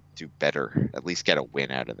Eflin to do better, at least get a win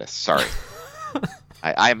out of this. Sorry.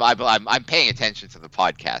 I'm paying attention to the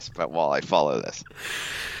podcast, but while I follow this.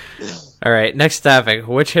 All right, next topic.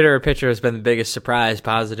 Which hitter or pitcher has been the biggest surprise,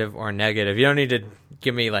 positive or negative? You don't need to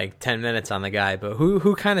give me like 10 minutes on the guy, but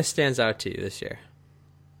who kind of stands out to you this year?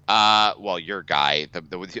 Well, your guy.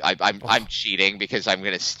 I'm cheating because I'm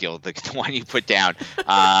going to steal the one you put down.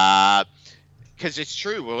 Because it's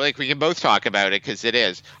true. Well, like we can both talk about it because it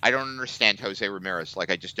is. I don't understand Jose Ramirez. Like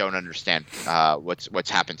I just don't understand what's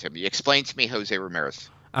happened to him. Explain to me Jose Ramirez.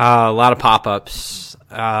 A lot of pop-ups.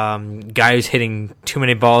 Guy who's hitting too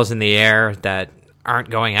many balls in the air that aren't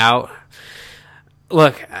going out.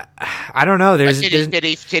 Look, I don't know.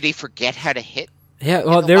 Did he forget how to hit? Yeah,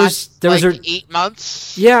 well, there was 8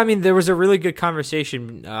 months. Yeah, I mean, there was a really good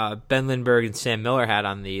conversation Ben Lindbergh and Sam Miller had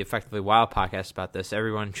on the Effectively Wild podcast about this.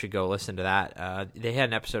 Everyone should go listen to that. They had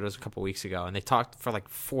an episode, it was a couple weeks ago, and they talked for like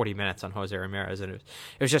 40 minutes on Jose Ramirez, and it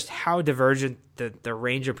was just how divergent the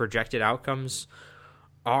range of projected outcomes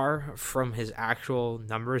are from his actual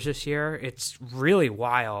numbers this year. It's really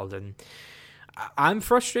wild, and I'm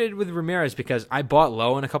frustrated with Ramirez because I bought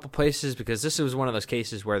low in a couple places because this was one of those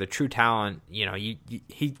cases where the true talent,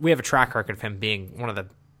 we have a track record of him being one of the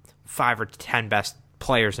 5 or 10 best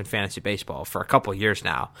players in fantasy baseball for a couple years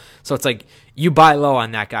now. So it's like you buy low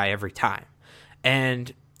on that guy every time.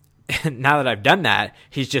 And now that I've done that,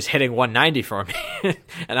 he's just hitting 190 for me.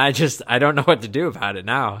 And I don't know what to do about it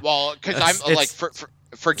now. Well, because I'm like,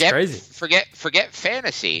 forget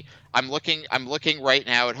fantasy. I'm looking right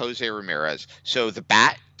now at Jose Ramirez. So the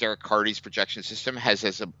Derek Carty's projection system has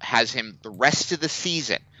him the rest of the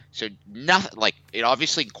season. So nothing, like, it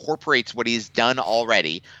obviously incorporates what he's done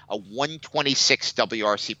already. A 126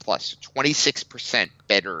 WRC plus, 26%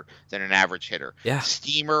 better than an average hitter. Yeah.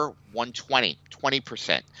 Steamer 120,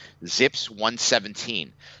 20%. Zips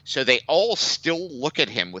 117. So they all still look at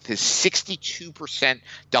him with his 62%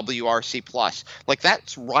 WRC plus. Like,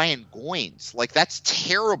 that's Ryan Goins. Like, that's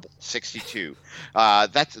terrible. 62.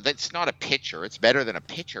 That's not a pitcher. It's better than a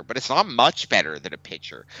pitcher, but it's not much better than a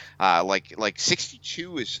pitcher. Like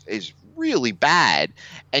 62 is really bad,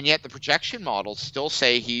 and yet the projection models still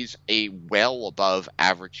say he's a well above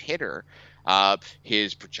average hitter.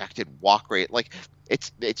 His projected walk rate, like,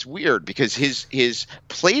 it's weird because his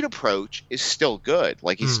plate approach is still good.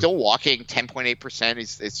 Like, he's still walking 10.8%.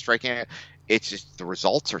 He's striking it. It's just the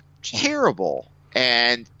results are terrible.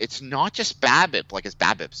 And it's not just BABIP, like his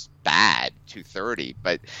BABIP's bad, 230,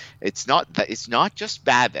 but it's not just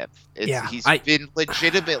BABIP. He's been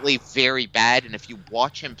legitimately very bad, and if you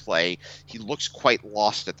watch him play, he looks quite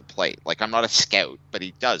lost at the plate. Like, I'm not a scout, but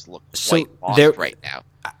he does look quite lost right now.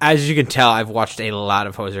 As you can tell, I've watched a lot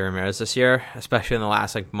of Jose Ramirez this year, especially in the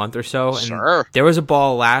last month or so. And sure. There was a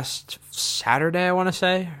ball last Saturday, I want to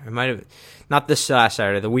say. It might have not this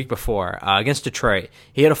Saturday, the week before, against Detroit.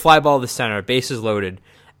 He hit a fly ball to center, bases loaded,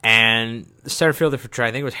 and the center fielder for Detroit,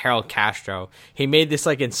 I think it was Harold Castro, he made this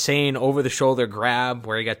insane over-the-shoulder grab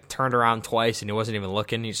where he got turned around twice and he wasn't even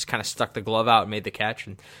looking. He just kind of stuck the glove out and made the catch,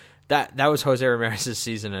 and that was Jose Ramirez's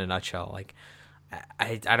season in a nutshell. Like,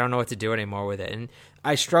 I don't know what to do anymore with it. And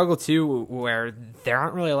I struggle, too, where there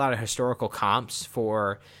aren't really a lot of historical comps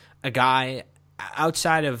for a guy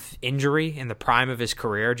outside of injury in the prime of his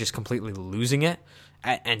career, just completely losing it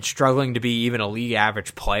and struggling to be even a league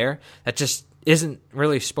average player. That just isn't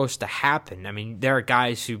really supposed to happen. I mean, there are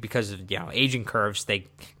guys who, because of aging curves, they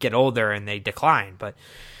get older and they decline, but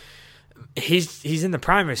he's in the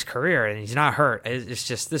prime of his career and he's not hurt. It's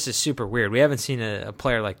just, this is super weird. We haven't seen a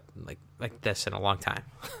player like this in a long time.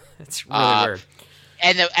 It's really weird.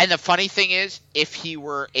 And the funny thing is, if he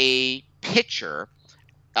were a pitcher,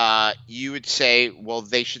 you would say, well,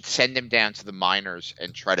 they should send him down to the minors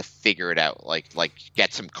and try to figure it out, like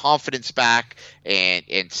get some confidence back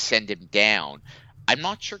and send him down. I'm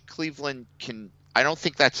not sure Cleveland can. I don't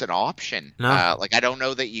think that's an option. No. I don't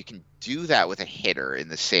know that you can do that with a hitter in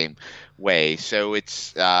the same way. So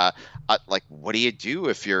it's what do you do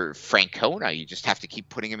if you're Francona? You just have to keep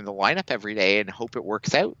putting him in the lineup every day and hope it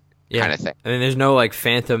works out, kind of thing. I mean, there's no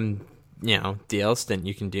phantom DL stint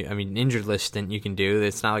you can do. I mean, injured list stint you can do.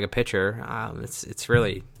 It's not like a pitcher. It's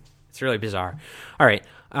really bizarre. All right,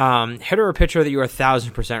 hitter or pitcher that you are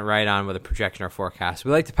 1,000% right on with a projection or forecast.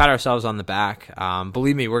 We like to pat ourselves on the back.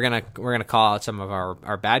 Believe me, we're gonna call out some of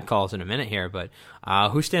our bad calls in a minute here. But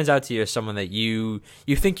who stands out to you as someone that you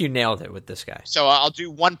think you nailed it with this guy? So I'll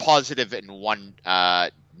do one positive and one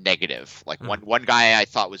negative. One guy I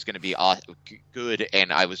thought was going to be good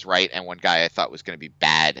and I was right, and one guy I thought was going to be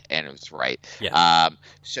bad and it was right. Yeah.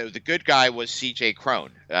 So the good guy was CJ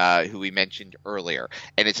Cron, who we mentioned earlier,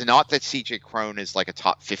 and it's not that CJ Cron is like a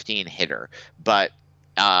top 15 hitter, but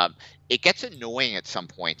it gets annoying at some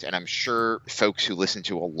point, and I'm sure folks who listen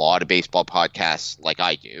to a lot of baseball podcasts like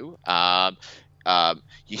I do,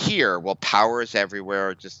 you hear, well, power is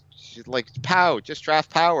everywhere, just Like, just draft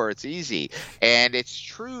Power. It's easy. And it's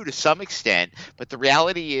true to some extent, but the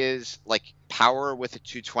reality is, like, Power with a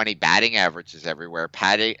 220 batting average is everywhere.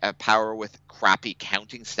 Power with crappy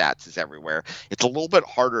counting stats is everywhere. It's a little bit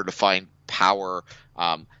harder to find Power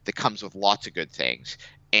that comes with lots of good things.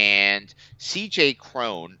 And CJ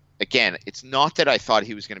Cron, again, it's not that I thought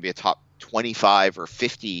he was going to be a top 25 or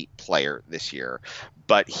 50 player this year,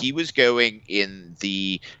 but he was going in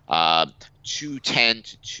the 210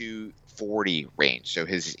 to 240 range. So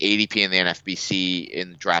his ADP in the NFBC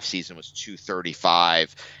in the draft season was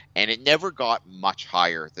 235, and it never got much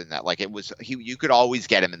higher than that. Like, it was, you could always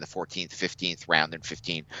get him in the 14th, 15th round in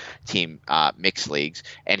 15-team mixed leagues,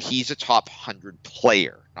 and he's a top 100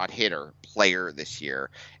 player, not hitter, player this year.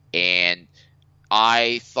 And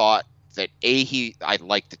I thought that I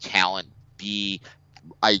liked the talent. B,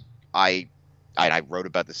 I wrote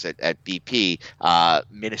about this at BP.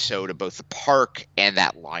 Minnesota, both the park and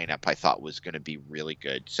that lineup, I thought was going to be really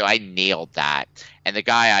good. So I nailed that. And the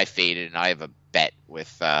guy I faded, and I have a bet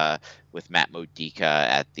with Matt Modica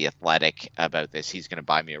at The Athletic about this. He's going to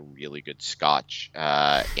buy me a really good scotch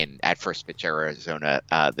at First Pitch Arizona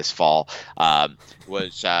this fall.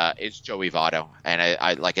 Is Joey Votto, and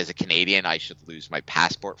I like, as a Canadian, I should lose my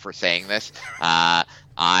passport for saying this.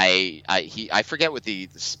 I forget what the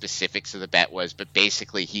specifics of the bet was, but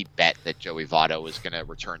basically he bet that Joey Votto was going to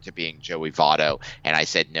return to being Joey Votto, and I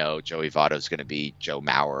said no, Joey Votto is going to be Joe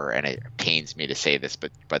Mauer, and it pains me to say this,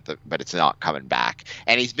 but it's not coming back,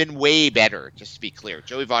 and he's been way better. Just to be clear,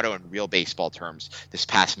 Joey Votto in real baseball terms this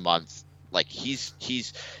past month, like, he's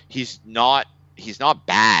not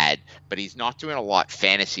bad, but he's not doing a lot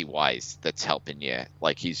fantasy wise that's helping you.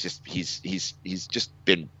 Like, he's just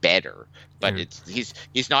been better, but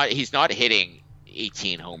he's not hitting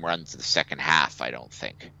 18 home runs in the second half, I don't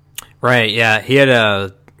think. Right. Yeah.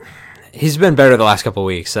 He's been better the last couple of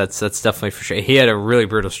weeks. That's definitely for sure. He had a really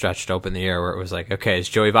brutal stretch to open the year where it was like, okay, is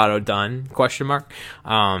Joey Votto done? ?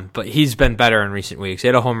 But he's been better in recent weeks. He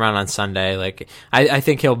had a home run on Sunday. Like, I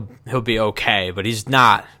think he'll be okay, but he's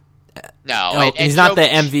not. No, he's not the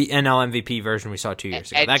NL MVP version we saw 2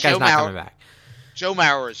 years ago. That guy's not coming back. Joe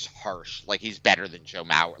Mauer is harsh. Like, he's better than Joe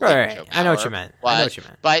Mauer. Right. Joe Mauer. I know what you meant.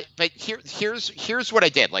 But here's what I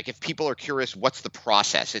did. Like, if people are curious, what's the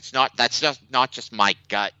process? That's not just my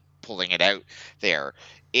gut pulling it out there.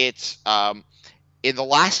 It's in the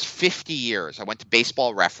last 50 years, I went to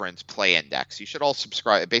Baseball Reference, Play Index. You should all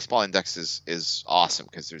subscribe. Baseball Index is awesome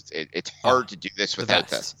because it's hard to do this without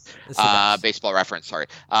this. Baseball Reference, sorry.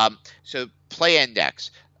 So Play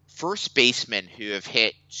Index, first basemen who have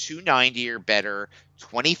hit 290 or better,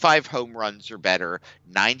 25 home runs or better,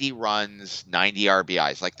 90 runs, 90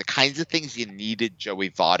 RBIs, like the kinds of things you needed Joey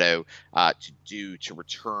Votto to do to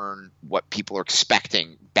return what people are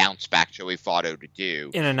expecting bounce back Joey Votto to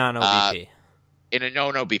do. In a non-OBP. In a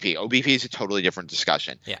non-OBP. OBP is a totally different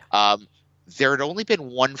discussion. Yeah. There had only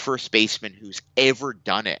been one first baseman who's ever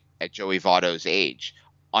done it at Joey Votto's age,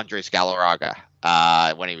 Andres Galarraga,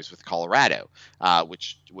 when he was with Colorado,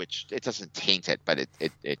 which it doesn't taint it, but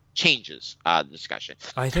it changes the discussion.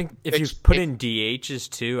 I think if you put in DHs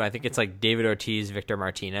too, I think it's like David Ortiz, Victor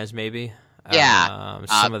Martinez, maybe. Yeah.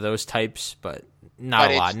 Some of those types, but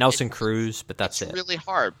not a lot. Nelson Cruz, but that's it. It's really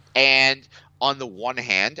hard. And on the one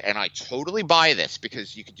hand, and I totally buy this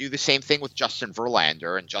because you could do the same thing with Justin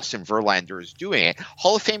Verlander, and Justin Verlander is doing it.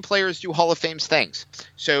 Hall of Fame players do Hall of Fame things.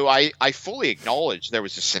 So I fully acknowledge there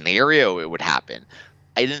was a scenario it would happen.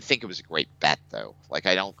 I didn't think it was a great bet though. Like,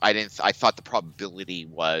 I thought the probability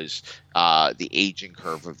was the aging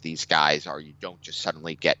curve of these guys are you don't just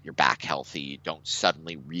suddenly get your back healthy, you don't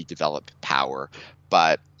suddenly redevelop power.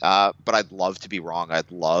 But I'd love to be wrong.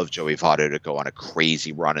 I'd love Joey Votto to go on a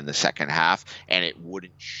crazy run in the second half, and it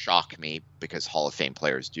wouldn't shock me because Hall of Fame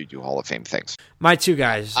players do Hall of Fame things. My two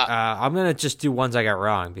guys, I'm gonna just do ones I got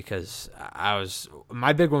wrong because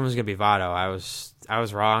my big one was gonna be Votto. I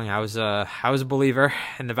was wrong. I was a believer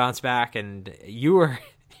in the bounce back, and you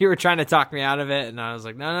were trying to talk me out of it, and I was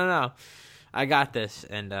like, no, I got this,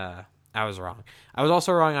 and I was wrong. I was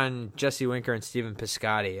also wrong on Jesse Winker and Stephen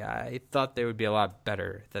Piscotty. I thought they would be a lot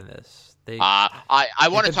better than this. I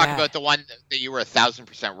want to talk about the one that you were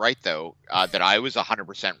 1,000% right, though, that I was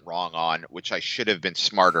 100% wrong on, which I should have been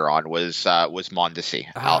smarter on, was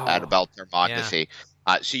Mondesi, Adalberto Mondesi.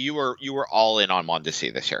 Yeah. So you were all in on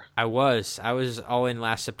Mondesi this year. I was all in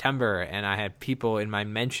last September, and I had people in my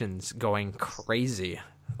mentions going crazy.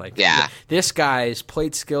 Like, yeah, this guy's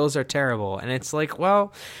plate skills are terrible, and it's like,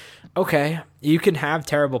 well, okay, you can have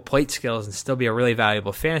terrible plate skills and still be a really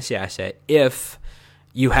valuable fantasy asset if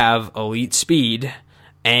you have elite speed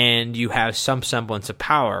and you have some semblance of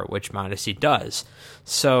power, which Mondesi does.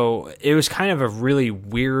 So it was kind of a really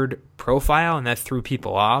weird profile, and that threw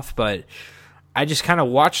people off. But I just kind of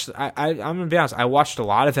watched. I'm gonna be honest. I watched a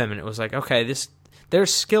lot of him, and it was like, okay,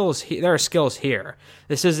 there's skills. There are skills here.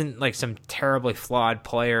 This isn't like some terribly flawed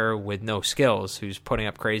player with no skills who's putting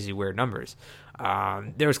up crazy weird numbers.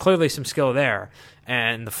 There was clearly some skill there,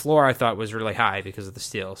 and the floor I thought was really high because of the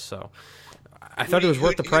steals. So I thought it was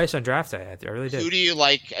worth the price on draft day. I really did. Who do you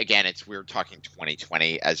like? Again, we're talking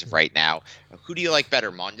 2020 as of right now. Who do you like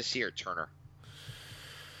better, Mondesi or Turner?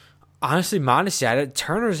 Honestly, Mondesi.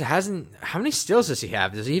 Turner's hasn't. How many steals does he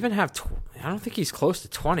have? Does he even have? I don't think he's close to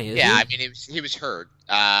 20. Is he? I mean, he was hurt.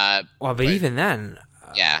 But even then,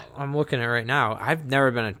 yeah, I'm looking at it right now. I've never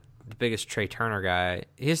been the biggest Trey Turner guy.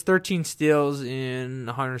 He has 13 steals in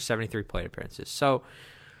 173 plate appearances. So,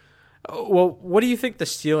 well, what do you think the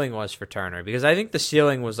ceiling was for Turner? Because I think the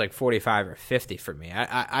ceiling was like 45 or 50 for me.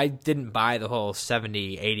 I didn't buy the whole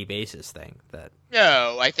 70, 80 bases thing.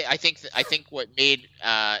 No, I think what made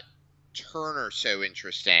Turner so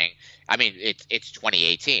interesting. I mean, it's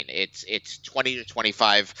 2018. It's 20 to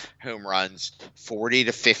 25 home runs, 40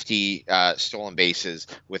 to 50 stolen bases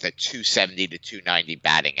with a 270 to 290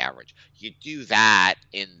 batting average. You do that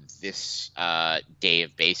in this day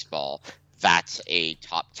of baseball, that's a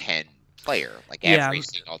top 10 player, like every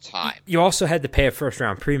single time. You also had to pay a first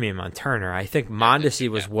round premium on Turner. I think Mondesi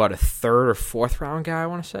was a third or fourth round guy, I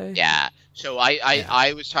want to say. Yeah. So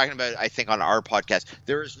I was talking about, I think on our podcast,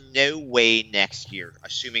 there is no way next year,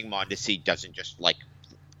 assuming Mondesi doesn't just like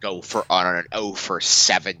go on an 0 for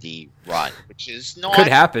 70 run, which is not could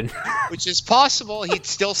happen, which is possible. He'd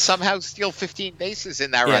still somehow steal 15 bases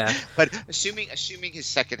in that run. But assuming his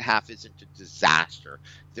second half isn't a disaster,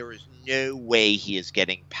 there is no way he is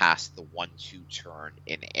getting past the 1-2 turn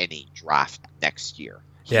in any draft next year.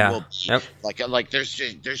 He will be like there's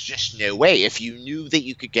just no way. If you knew that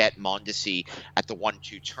you could get Mondesi at the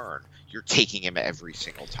 1-2 turn, you're taking him every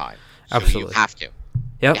single time. So absolutely, you have to.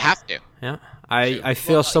 Yep. You have to. Yeah, I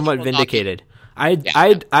feel somewhat vindicated.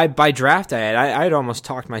 I by draft day, I'd almost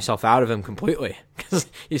talked myself out of him completely because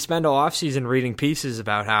you spend all offseason reading pieces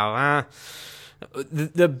about how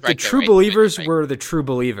the true believers were the true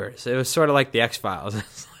believers. It was sort of like the X-Files.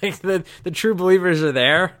 It's like the true believers are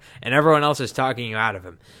there, and everyone else is talking you out of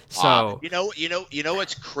him. So you know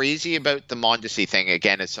what's crazy about the Mondesi thing?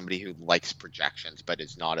 Again, as somebody who likes projections but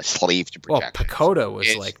is not a slave to projections. Well, PECOTA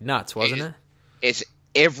was like nuts, wasn't it? It's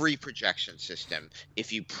every projection system,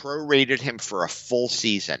 if you prorated him for a full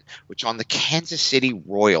season, which on the Kansas City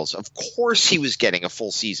Royals, of course he was getting a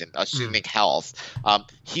full season, assuming health.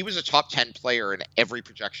 He was a top 10 player in every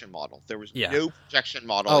projection model. There was no projection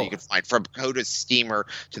model you could find, from Coda's steamer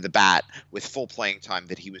to the bat, with full playing time,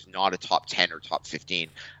 that he was not a top 10 or top 15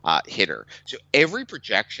 hitter. So every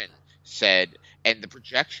projection said, and the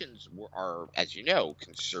projections are, as you know,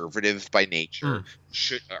 conservative by nature,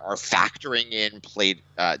 are factoring in plate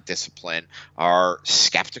discipline, are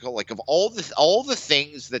skeptical, like of all the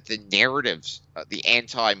things that the narratives, the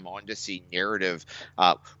anti-Mondesi narrative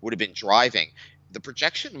would have been driving. The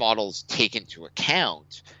projection models take into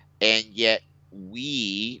account, and yet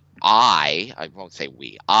I won't say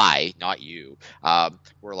we, not you,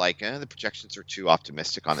 we're like, the projections are too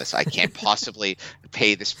optimistic on this. I can't possibly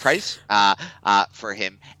pay this price for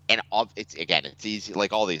him. And it's easy,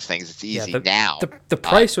 like all these things, it's easy now. The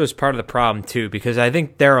price was part of the problem too, because I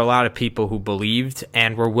think there are a lot of people who believed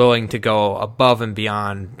and were willing to go above and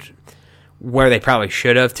beyond where they probably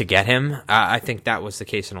should have to get him. I think that was the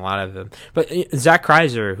case in a lot of them. But Zach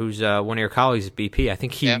Kreiser, who's one of your colleagues at BP, I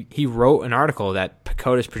think he wrote an article that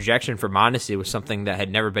PECOTA's projection for Mondesi was something that had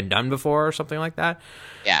never been done before, or something like that.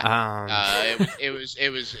 Yeah, it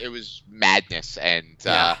was madness, and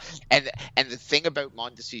the thing about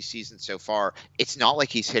Mondesi's season so far, it's not like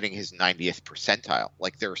he's hitting his 90th percentile.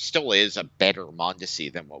 Like, there still is a better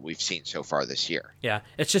Mondesi than what we've seen so far this year. Yeah,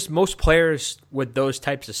 it's just most players with those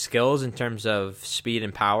types of skills in terms of speed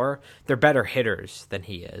and power, they're better hitters than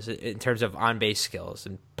he is in terms of on-base skills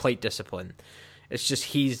and plate discipline. It's just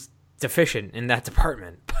he's deficient in that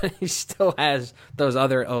department, but he still has those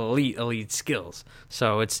other elite skills.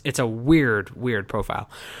 So it's a weird profile.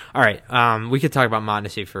 All right, we could talk about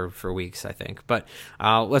Mondesi for weeks, I think, but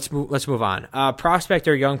let's move on. Prospect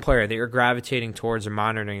or young player that you're gravitating towards or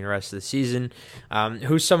monitoring the rest of the season.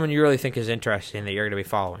 Who's someone you really think is interesting that you're going to be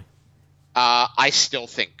following? I still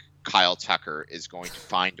think Kyle Tucker is going to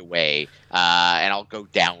find a way, and I'll go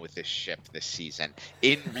down with this ship this season.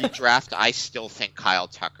 In redraft, I still think Kyle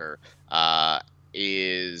Tucker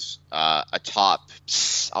is a top,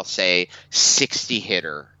 I'll say, 60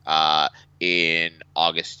 hitter in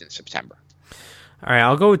August and September. All right,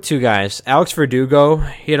 I'll go with two guys. Alex Verdugo,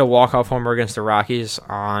 he had a walk-off homer against the Rockies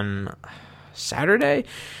on Saturday.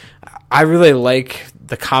 I really like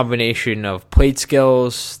the combination of plate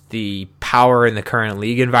skills, the power in the current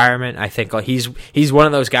league environment. I think he's one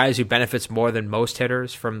of those guys who benefits more than most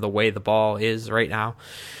hitters from the way the ball is right now.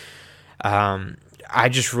 I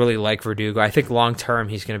just really like Verdugo. I think long-term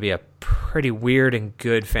he's going to be a pretty weird and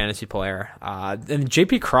good fantasy player. And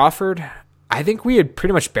J.P. Crawford, I think we had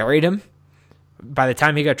pretty much buried him by the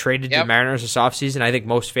time he got traded to the Mariners this offseason. I think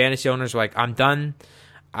most fantasy owners were like, I'm done.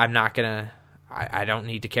 I'm not going to – I don't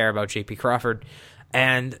need to care about J.P. Crawford.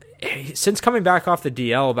 And since coming back off the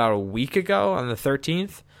DL about a week ago on the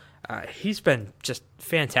 13th, he's been just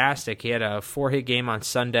fantastic. He had a 4-hit game on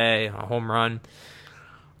Sunday, a home run.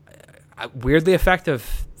 Weirdly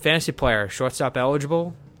effective fantasy player, shortstop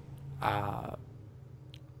eligible. I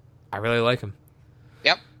really like him.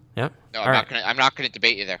 Yep. No, I'm not gonna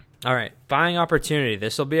debate you there. All right, buying opportunity.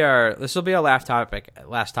 This will be our last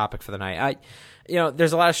topic for the night.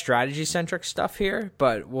 There's a lot of strategy centric stuff here,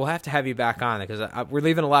 but we'll have to have you back on it because we're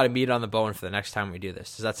leaving a lot of meat on the bone for the next time we do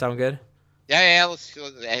this. Does that sound good? Yeah.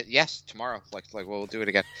 Yes, tomorrow. Like we'll do it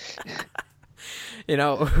again.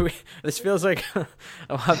 This feels like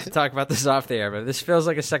I'll have to talk about this off the air, but this feels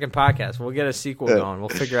like a second podcast. We'll get a sequel going. We'll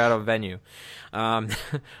figure out a venue. I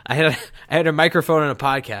had a microphone and a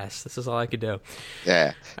podcast. This is all I could do.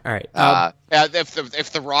 Yeah. All right.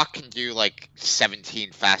 If The Rock can do like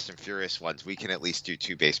 17 Fast and Furious ones, we can at least do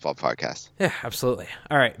 2 baseball podcasts. Yeah, absolutely.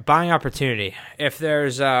 All right. Buying opportunity. If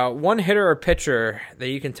there's one hitter or pitcher that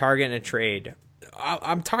you can target in a trade,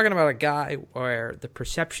 I'm talking about a guy where the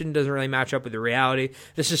perception doesn't really match up with the reality.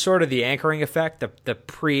 This is sort of the anchoring effect, the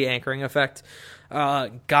pre-anchoring effect.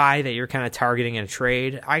 Guy that you're kind of targeting in a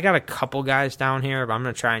trade. I got a couple guys down here, but I'm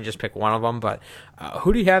going to try and just pick one of them. But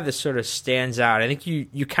who do you have that sort of stands out? I think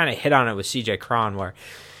you kind of hit on it with CJ Cron, where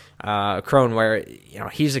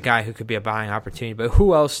he's a guy who could be a buying opportunity. But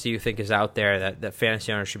who else do you think is out there that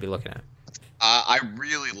fantasy owners should be looking at? I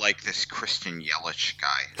really like this Christian Yelich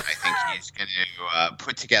guy. I think he's going to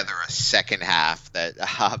put together a second half that.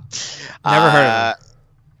 Never heard of him.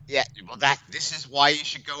 Yeah, well, this is why you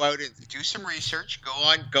should go out and do some research. Go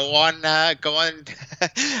on,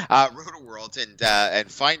 Roto World and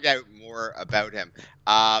find out more about him.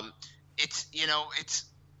 It's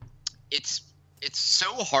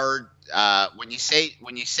so hard when you say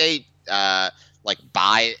like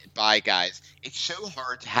buy guys. It's so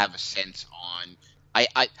hard to have a sense on.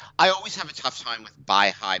 I always have a tough time with buy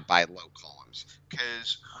high, buy low columns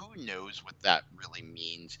because who knows what that really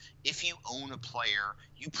means. If you own a player,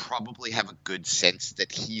 you probably have a good sense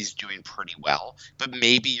that he's doing pretty well, but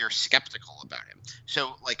maybe you're skeptical about him.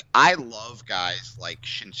 So, like, I love guys like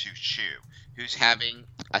Shin-Soo Choo, who's having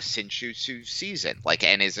a Shin-Soo season,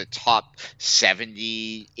 and is a top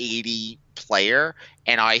 70, 80 player,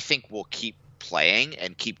 and I think will keep playing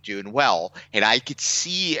and keep doing well. And I could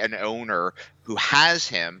see an owner who has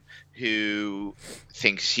him who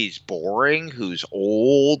thinks he's boring, who's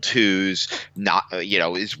old, who's not,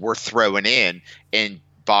 is worth throwing in and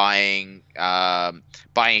buying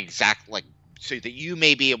exactly so that you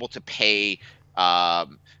may be able to pay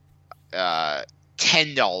 $10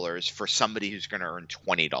 for somebody who's going to earn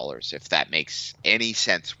 $20, if that makes any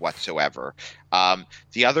sense whatsoever.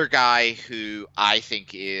 The other guy who I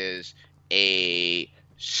think is a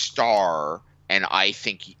star, and I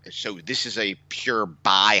think so this is a pure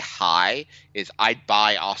buy high, is I'd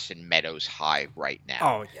buy Austin Meadows high right now.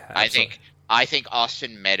 Oh yeah. Absolutely. I think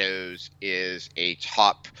Austin Meadows is a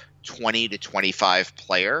top 20 to 25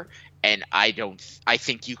 player, and I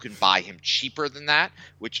think you can buy him cheaper than that,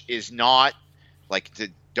 which is not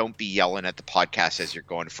don't be yelling at the podcast as you're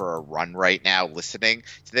going for a run right now listening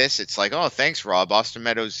to this. It's like, oh, thanks, Rob. Austin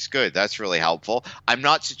Meadows is good. That's really helpful. I'm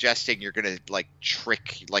not suggesting you're going to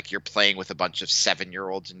trick, you're playing with a bunch of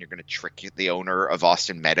 7-year-olds and you're going to trick the owner of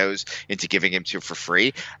Austin Meadows into giving him to for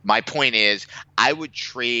free. My point is I would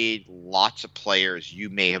trade lots of players you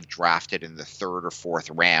may have drafted in the 3rd or 4th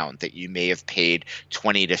round that you may have paid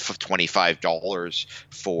 $20 to $25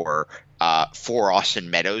 for Austin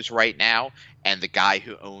Meadows right now. And the guy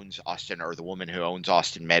who owns Austin, or the woman who owns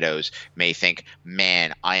Austin Meadows, may think,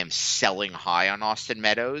 man, I am selling high on Austin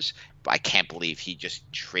Meadows, but I can't believe he just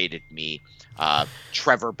traded me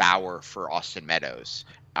Trevor Bauer for Austin Meadows.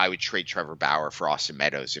 I would trade Trevor Bauer for Austin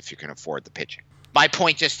Meadows if you can afford the pitching. My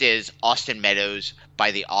point just is Austin Meadows,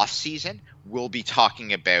 by the offseason, we'll be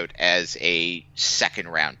talking about as a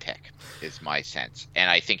 2nd-round pick, is my sense. And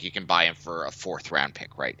I think you can buy him for a 4th-round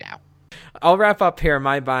pick right now. I'll wrap up here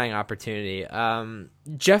my buying opportunity.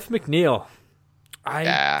 Jeff McNeil.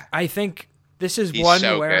 I think this is He's one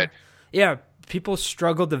so where good. Yeah, people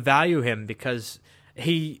struggle to value him because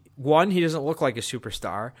he doesn't look like a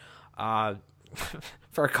superstar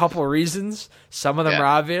for a couple of reasons. Some of them are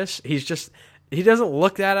obvious. He doesn't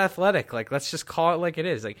look that athletic. Like, let's just call it like it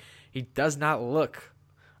is. Like, he does not look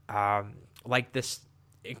like this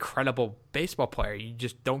incredible baseball player. You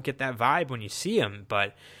just don't get that vibe when you see him.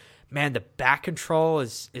 But man, the back control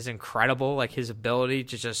is incredible. Like, his ability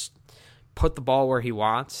to just put the ball where he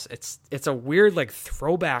wants. It's a weird, like,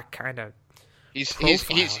 throwback kind of. He's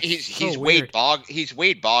Wade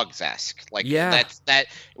Boggs-esque. Like, that's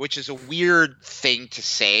which is a weird thing to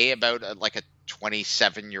say about like a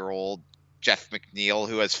 27-year-old Jeff McNeil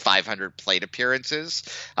who has 500 plate appearances.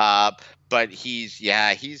 But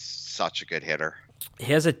he's such a good hitter.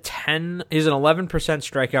 He has he's an 11%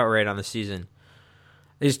 strikeout rate on the season.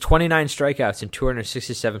 He's 29 strikeouts and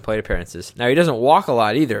 267 plate appearances. Now, he doesn't walk a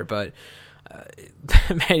lot either, but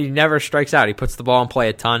man, he never strikes out. He puts the ball in play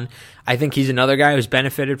a ton. I think he's another guy who's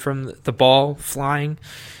benefited from the ball flying.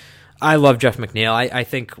 I love Jeff McNeil. I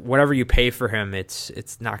think whatever you pay for him,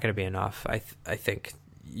 it's not going to be enough. I think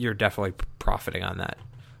you're definitely profiting on that.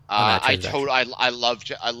 I love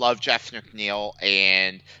Jeff McNeil,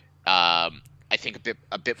 and I think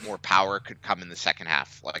a bit more power could come in the second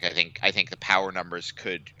half. Like, I think the power numbers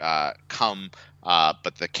could come,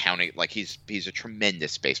 but the counting, like, he's a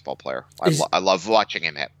tremendous baseball player. I love watching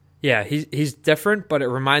him hit. Yeah, he's different, but it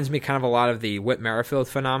reminds me kind of a lot of the Whit Merrifield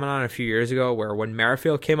phenomenon a few years ago, where when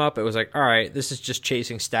Merrifield came up, it was like, all right, this is just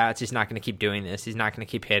chasing stats. He's not going to keep doing this. He's not going to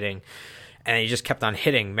keep hitting. And he just kept on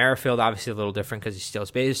hitting. Merrifield, obviously a little different because he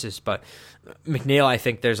steals bases, but McNeil, I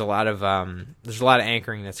think there's a lot of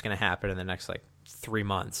anchoring that's going to happen in the next, like, 3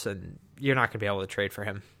 months, and you're not going to be able to trade for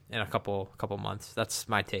him in a couple months. That's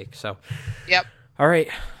my take. So, yep. All right.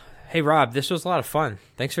 Hey, Rob, this was a lot of fun.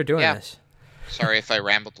 Thanks for doing this. Sorry if I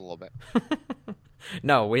rambled a little bit.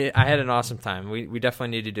 No, I had an awesome time. We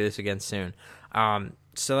definitely need to do this again soon.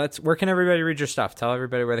 So where can everybody read your stuff? Tell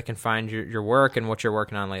everybody where they can find your work and what you're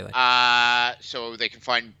working on lately. So they can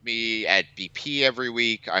find me at BP every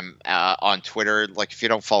week. I'm on Twitter. Like, if you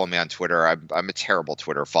don't follow me on Twitter, I'm a terrible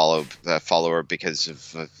Twitter follower because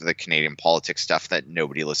of the Canadian politics stuff that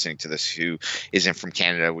nobody listening to this who isn't from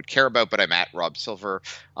Canada would care about. But I'm at Rob Silver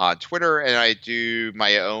on Twitter, and I do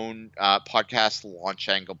my own podcast, Launch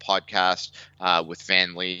Angle Podcast, with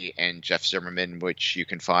Van Lee and Jeff Zimmerman, which you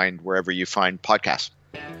can find wherever you find podcasts.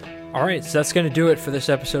 All right, so that's going to do it for this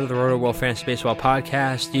episode of the Roto World Fantasy Baseball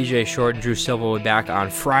Podcast. DJ Short and Drew Silva will be back on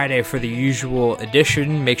Friday for the usual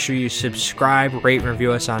edition. Make sure you subscribe, rate, and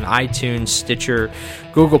review us on iTunes, Stitcher,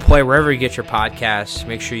 Google Play, wherever you get your podcasts.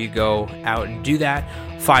 Make sure you go out and do that.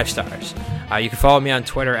 5 stars. You can follow me on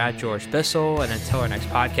Twitter at George Bissell. And until our next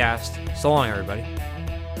podcast, so long, everybody.